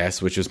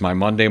 podcast, which is my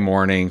Monday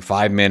morning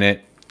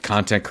 5-minute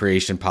content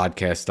creation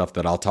podcast stuff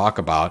that I'll talk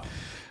about,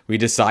 we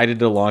decided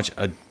to launch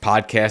a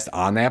podcast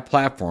on that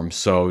platform.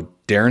 So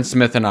Darren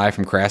Smith and I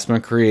from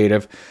Craftsman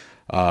Creative,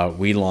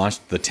 we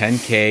launched the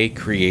 10K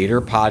Creator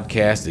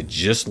Podcast. It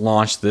just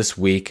launched this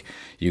week.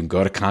 You can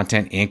go to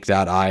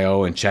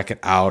contentinc.io and check it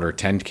out, or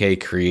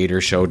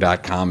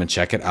 10kcreatorshow.com and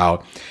check it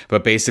out.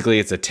 But basically,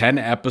 it's a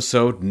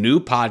 10-episode new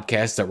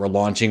podcast that we're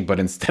launching. But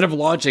instead of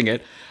launching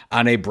it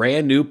on a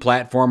brand new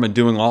platform and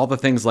doing all the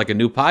things like a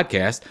new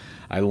podcast,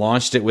 I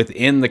launched it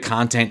within the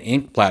Content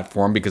Inc.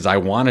 platform because I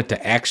wanted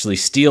to actually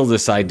steal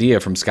this idea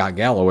from Scott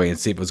Galloway and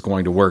see if it was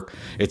going to work.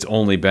 It's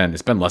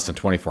been less than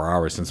 24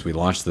 hours since we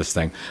launched this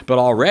thing. But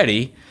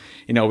already,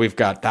 we've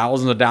got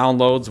thousands of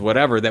downloads,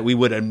 whatever, that we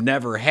would have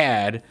never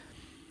had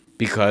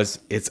because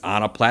it's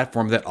on a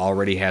platform that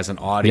already has an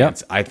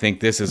audience. Yep. I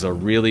think this is a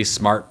really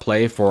smart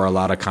play for a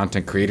lot of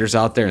content creators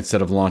out there.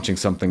 Instead of launching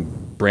something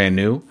brand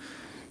new,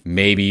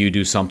 maybe you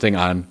do something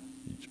on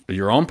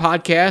your own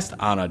podcast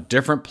on a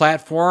different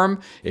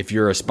platform. If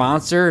you're a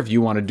sponsor, if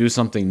you want to do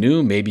something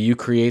new, maybe you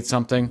create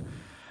something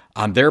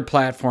on their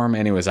platform.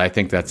 Anyways, I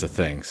think that's a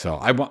thing. So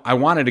I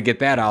wanted to get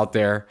that out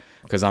there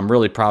because I'm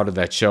really proud of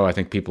that show. I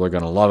think people are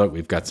going to love it.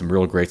 We've got some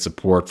real great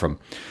support from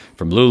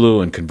Lulu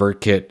and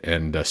ConvertKit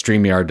and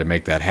StreamYard to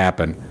make that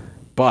happen.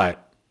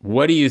 But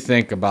what do you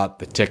think about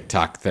the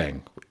TikTok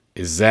thing?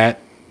 Do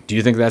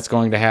you think that's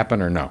going to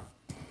happen or no?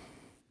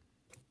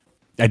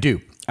 I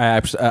do.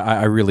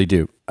 I really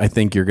do. I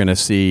think you're going to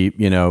see,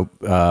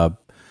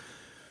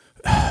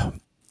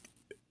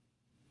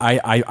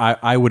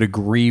 I would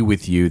agree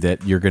with you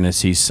that you're going to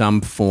see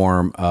some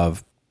form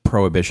of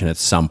prohibition at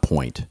some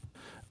point.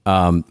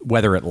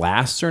 Whether it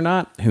lasts or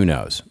not, who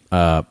knows?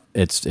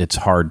 It's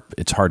hard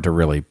to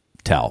really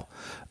tell.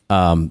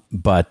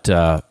 But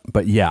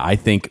yeah, I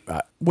think,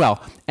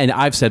 and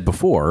I've said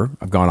before,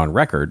 I've gone on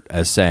record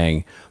as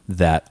saying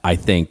that I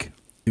think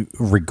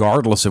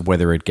regardless of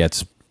whether it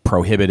gets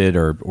prohibited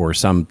or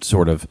some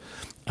sort of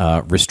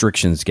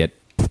restrictions get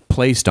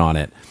placed on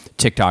it,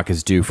 TikTok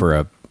is due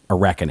for a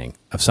reckoning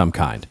of some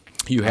kind.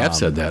 You have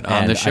said that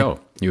on the show.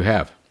 You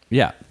have.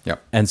 Yeah.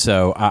 Yep. And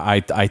so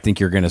I think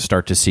you're going to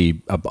start to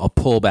see a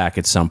pullback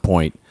at some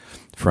point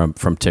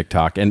from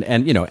TikTok. And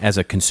as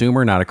a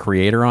consumer, not a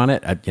creator on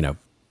it,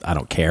 I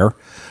don't care.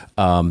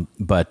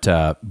 But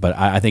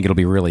I think it'll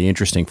be really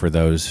interesting for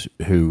those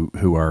who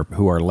are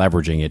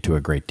leveraging it to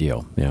a great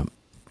deal. Yeah.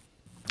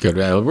 Good.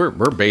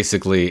 We're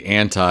basically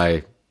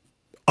anti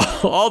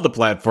all the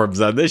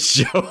platforms on this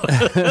show.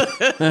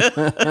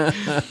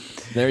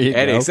 There you go.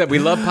 Except we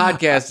love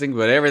podcasting,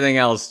 but everything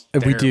else,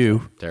 we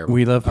do. Terrible.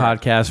 We love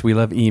podcasts. We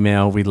love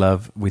email. We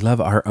love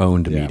our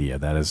owned media.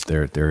 That is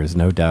there is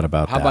no doubt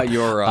about that. How about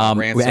your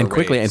rants and or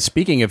quickly? raves? And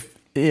speaking of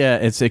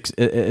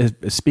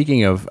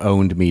speaking of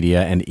owned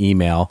media and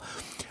email,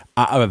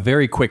 a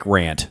very quick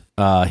rant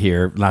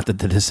here. Not that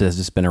this has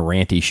just been a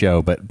ranty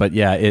show, but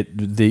yeah,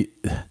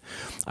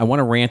 I want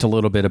to rant a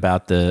little bit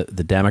about the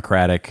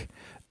Democratic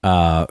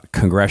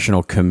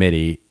congressional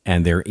committee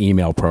and their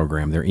email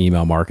program, their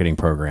email marketing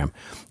program.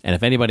 And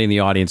if anybody in the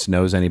audience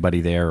knows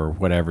anybody there or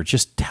whatever,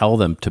 just tell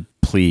them to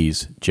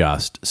please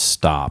just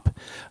stop.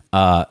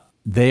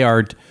 They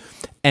are,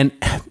 and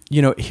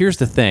here's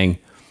the thing.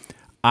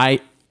 I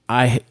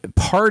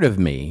part of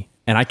me,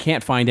 and I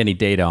can't find any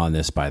data on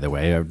this, by the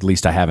way, or at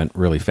least I haven't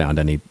really found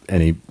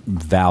any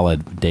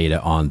valid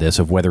data on this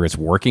of whether it's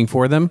working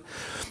for them,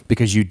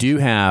 because you do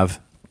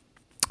have,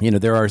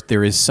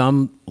 there is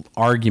some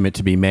argument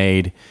to be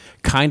made,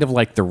 kind of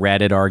like the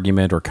Reddit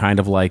argument, or kind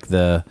of like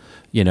the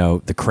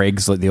old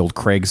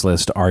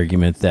Craigslist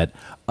argument, that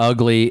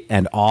ugly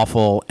and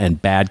awful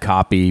and bad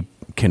copy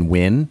can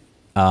win.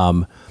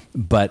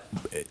 But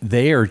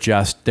they're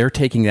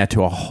taking that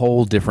to a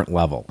whole different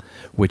level,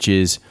 which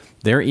is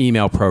their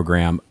email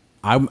program.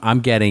 I'm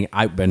getting,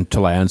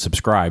 until I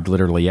unsubscribed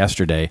literally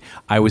yesterday,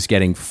 I was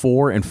getting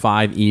 4 and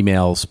 5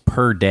 emails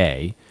per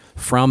day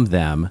from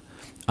them.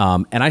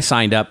 And I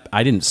signed up.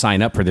 I didn't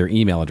sign up for their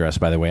email address,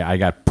 by the way. I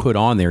got put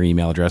on their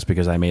email address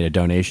because I made a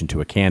donation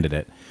to a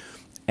candidate,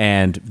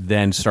 and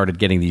then started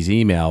getting these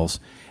emails.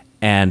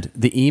 And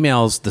the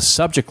emails, the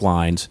subject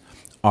lines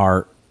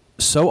are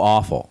so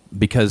awful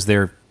because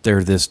it's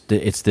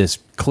this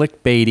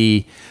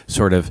clickbaity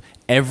sort of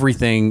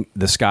everything.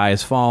 The sky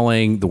is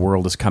falling. The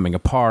world is coming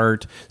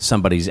apart.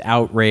 Somebody's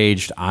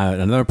outraged.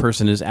 Another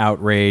person is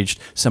outraged.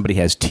 Somebody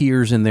has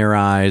tears in their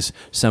eyes.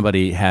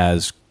 Somebody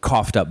has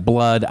coughed up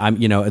blood.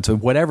 It's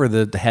whatever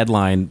the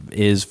headline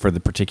is for the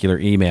particular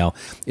email.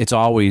 It's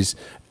always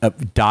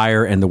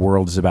dire and the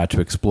world is about to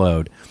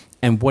explode.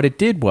 And what it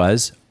did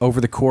was, over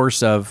the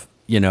course of,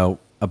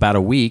 about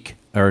a week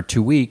or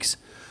 2 weeks,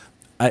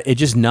 it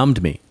just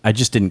numbed me. I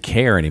just didn't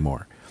care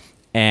anymore.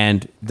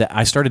 And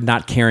I started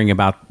not caring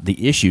about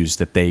the issues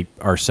that they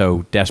are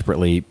so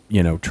desperately,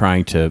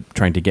 trying to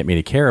get me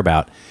to care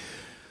about.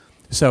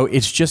 So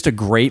it's just a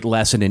great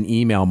lesson in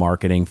email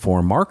marketing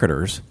for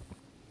marketers,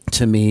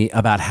 to me,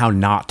 about how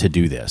not to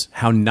do this,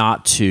 how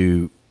not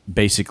to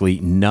basically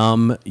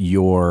numb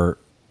your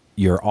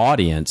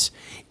audience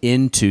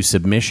into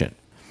submission.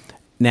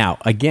 Now,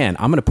 again,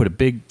 I'm going to put a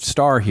big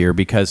star here,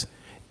 because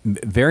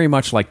very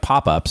much like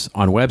pop-ups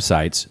on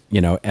websites,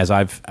 as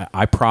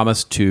I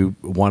promised to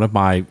one of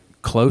my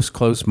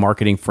close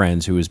marketing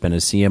friends who has been a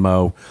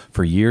CMO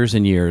for years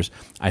and years,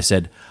 I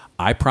said,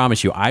 I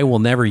promise you, I will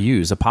never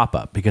use a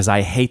pop-up, because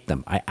I hate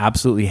them. I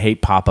absolutely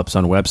hate pop-ups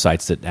on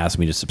websites that ask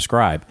me to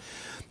subscribe.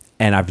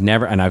 And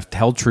I've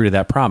held true to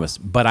that promise,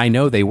 but I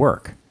know they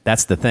work.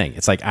 That's the thing.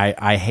 It's like,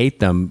 I hate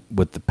them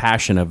with the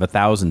passion of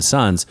 1,000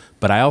 suns,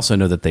 but I also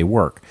know that they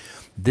work.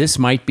 This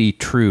might be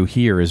true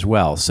here as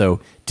well.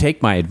 So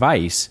take my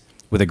advice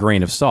with a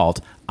grain of salt.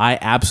 I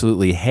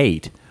absolutely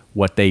hate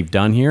what they've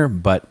done here,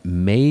 but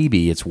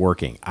maybe it's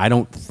working. I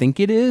don't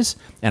think it is,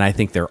 and I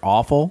think they're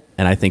awful,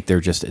 and I think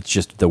it's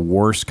just the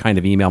worst kind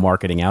of email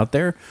marketing out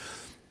there.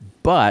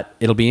 But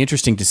it'll be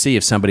interesting to see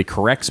if somebody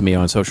corrects me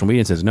on social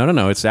media and says,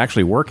 no, it's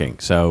actually working.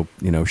 So,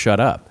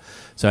 shut up.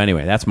 So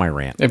anyway, that's my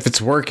rant. If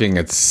it's working,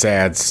 it's a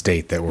sad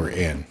state that we're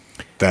in.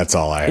 That's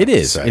all I have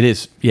to say. It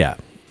is. Yeah.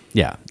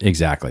 Yeah,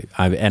 exactly.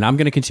 And I'm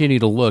going to continue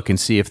to look and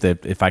see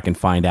if I can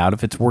find out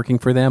if it's working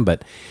for them.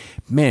 But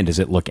man, does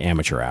it look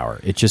amateur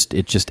hour. It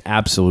just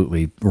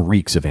absolutely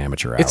reeks of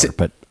amateur hour.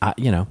 But,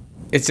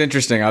 It's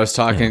interesting. I was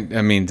talking,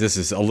 this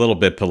is a little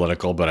bit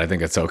political, but I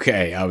think it's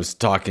okay. I was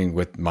talking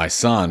with my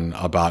son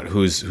about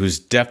who's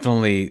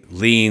definitely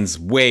leans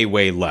way,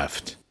 way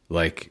left.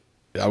 Like,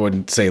 I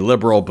wouldn't say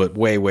liberal, but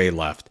way, way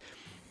left.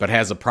 But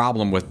has a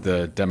problem with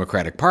the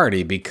Democratic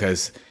Party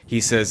because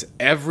he says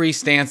every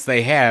stance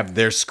they have,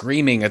 they're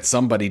screaming at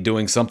somebody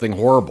doing something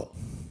horrible.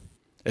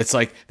 It's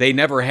like they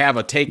never have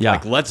a take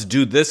like, let's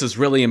do this is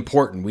really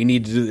important. We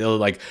need to do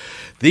like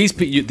these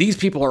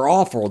people are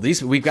awful.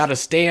 We've got to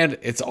stand.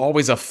 It's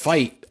always a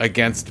fight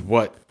against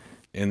what,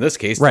 in this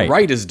case, the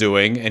right is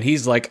doing. And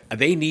he's like,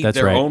 they need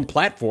their own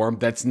platform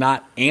that's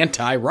not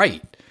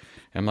anti-right.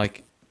 I'm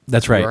like,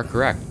 that's right. You are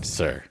correct,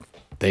 sir.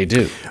 They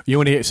do. You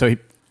want to hear? So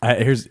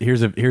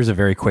here's a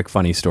very quick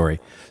funny story.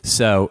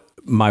 So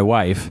my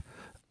wife,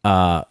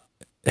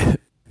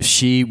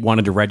 she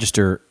wanted to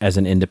register as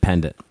an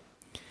independent.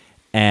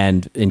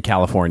 And in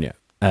California.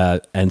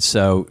 And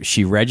so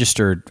she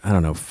registered, I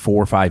don't know,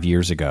 4 or 5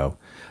 years ago.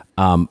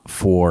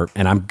 for,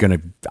 and I'm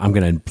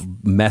gonna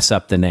mess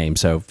up the name,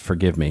 so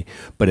forgive me,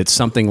 but it's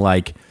something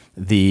like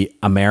the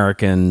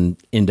American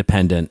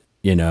Independent,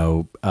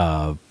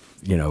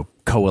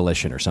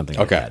 coalition or something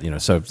like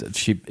that. So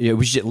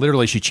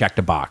she checked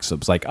a box. It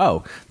was like,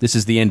 oh, this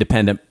is the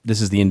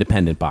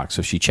independent box.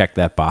 So she checked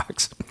that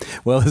box.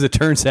 Well, as it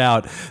turns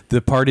out,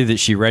 the party that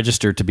she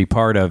registered to be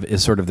part of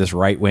is sort of this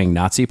right-wing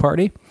Nazi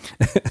party.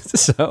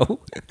 so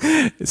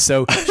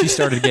she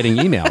started getting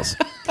emails.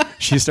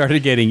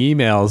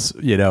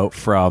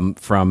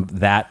 From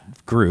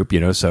that group,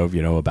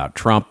 about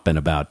Trump and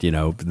about,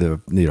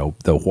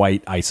 the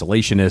white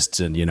isolationists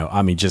and,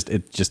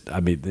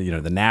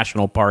 the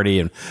National Party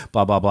and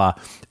blah, blah, blah.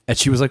 And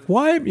she was like,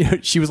 why?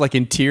 She was like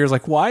in tears,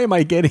 like, why am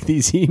I getting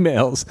these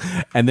emails?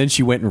 And then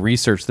she went and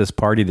researched this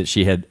party that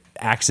she had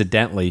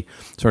accidentally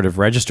sort of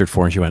registered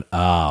for. And she went,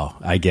 oh,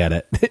 I get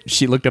it.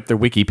 She looked up their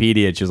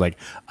Wikipedia and she was like,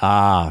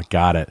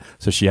 got it.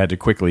 So she had to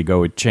quickly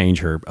go and change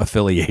her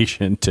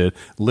affiliation to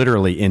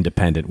literally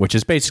independent, which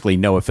is basically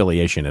no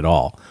affiliation at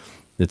all.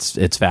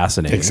 It's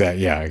fascinating.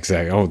 Exactly. Yeah,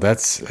 exactly. Oh,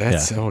 that's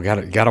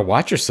gotta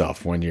watch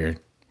yourself when you're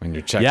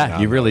checking. Yeah,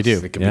 you really do.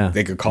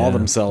 They could call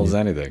themselves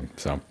anything.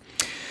 So,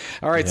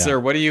 all right, sir.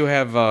 What do you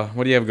have?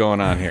 What do you have going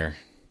on here?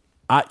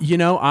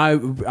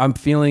 I'm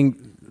feeling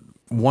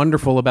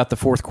wonderful about the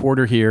fourth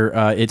quarter here.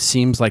 It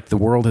seems like the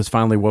world has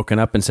finally woken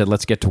up and said,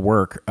 let's get to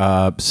work.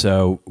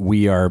 So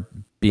we are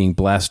being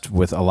blessed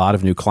with a lot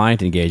of new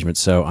client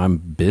engagements. So I'm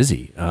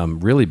busy,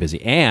 really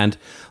busy. And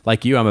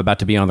like you, I'm about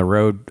to be on the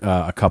road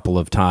a couple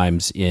of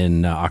times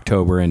in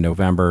October and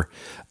November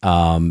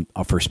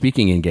for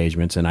speaking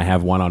engagements. And I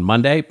have one on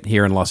Monday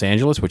here in Los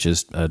Angeles, which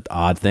is an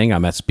odd thing.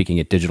 I'm speaking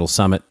at Digital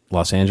Summit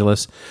Los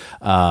Angeles.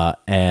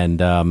 And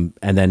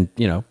then,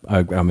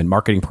 I'm in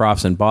Marketing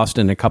Profs in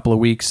Boston in a couple of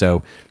weeks.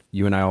 So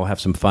you and I will have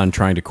some fun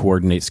trying to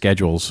coordinate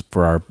schedules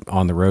for our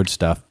on-the-road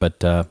stuff. But,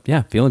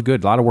 feeling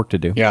good. A lot of work to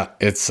do. Yeah,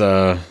 it's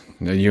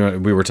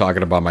we were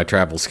talking about my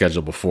travel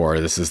schedule before.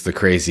 This is the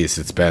craziest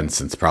it's been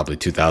since probably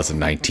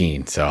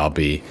 2019. So I'll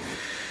be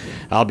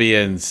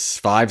in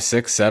 5,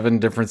 6, 7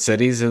 different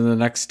cities in the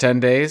next 10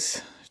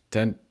 days.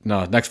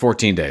 Next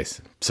 14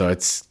 days. So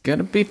it's going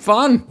to be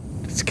fun.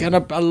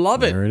 I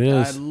love it. There it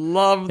is. I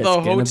love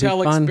the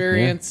hotel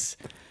experience.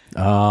 Yeah.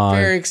 Oh,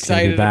 very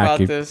excited about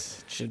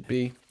this. It should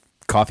be.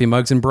 Coffee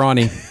Mugs and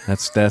Brownie.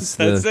 That's it.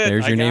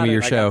 There's your name of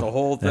your show. I got the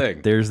whole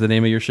thing. There's the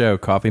name of your show,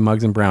 Coffee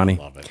Mugs and Brownie.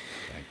 Love it.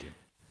 Thank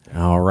you.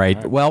 All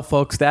right. Well,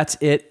 folks, that's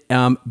it.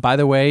 By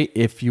the way,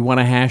 if you want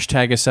to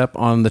hashtag us up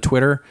on the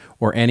Twitter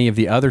or any of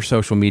the other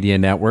social media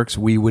networks,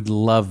 we would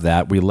love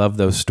that. We love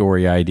those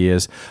story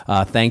ideas.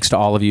 Thanks to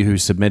all of you who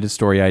submitted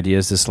story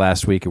ideas this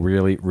last week. I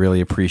really, really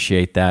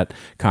appreciate that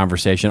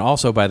conversation.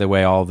 Also, by the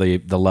way, all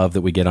the love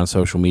that we get on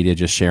social media,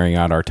 just sharing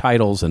out our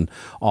titles and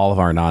all of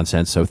our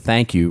nonsense. So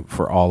thank you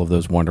for all of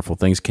those wonderful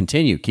things.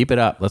 Continue. Keep it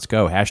up. Let's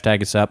go.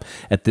 Hashtag us up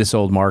at This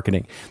Old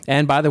Marketing.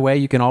 And by the way,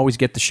 you can always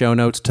get the show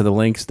notes to the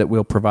links that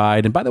we'll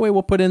provide. And by the way,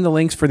 we'll put in the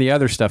links for the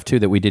other stuff too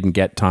that we didn't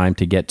get time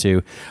to get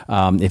to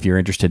if you're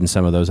interested in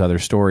some of those other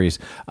stories.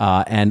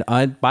 And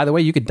by the way,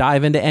 you could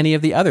dive into any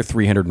of the other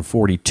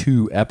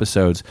 342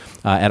 episodes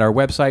at our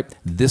website,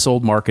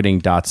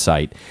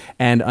 thisoldmarketing.site.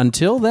 And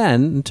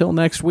until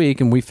next week,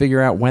 and we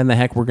figure out when the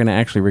heck we're going to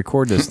actually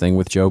record this thing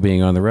with Joe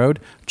being on the road,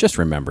 just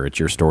remember it's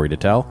your story to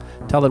tell.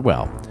 Tell it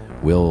well.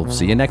 We'll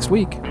see you next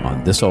week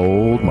on This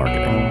Old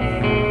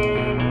Marketing.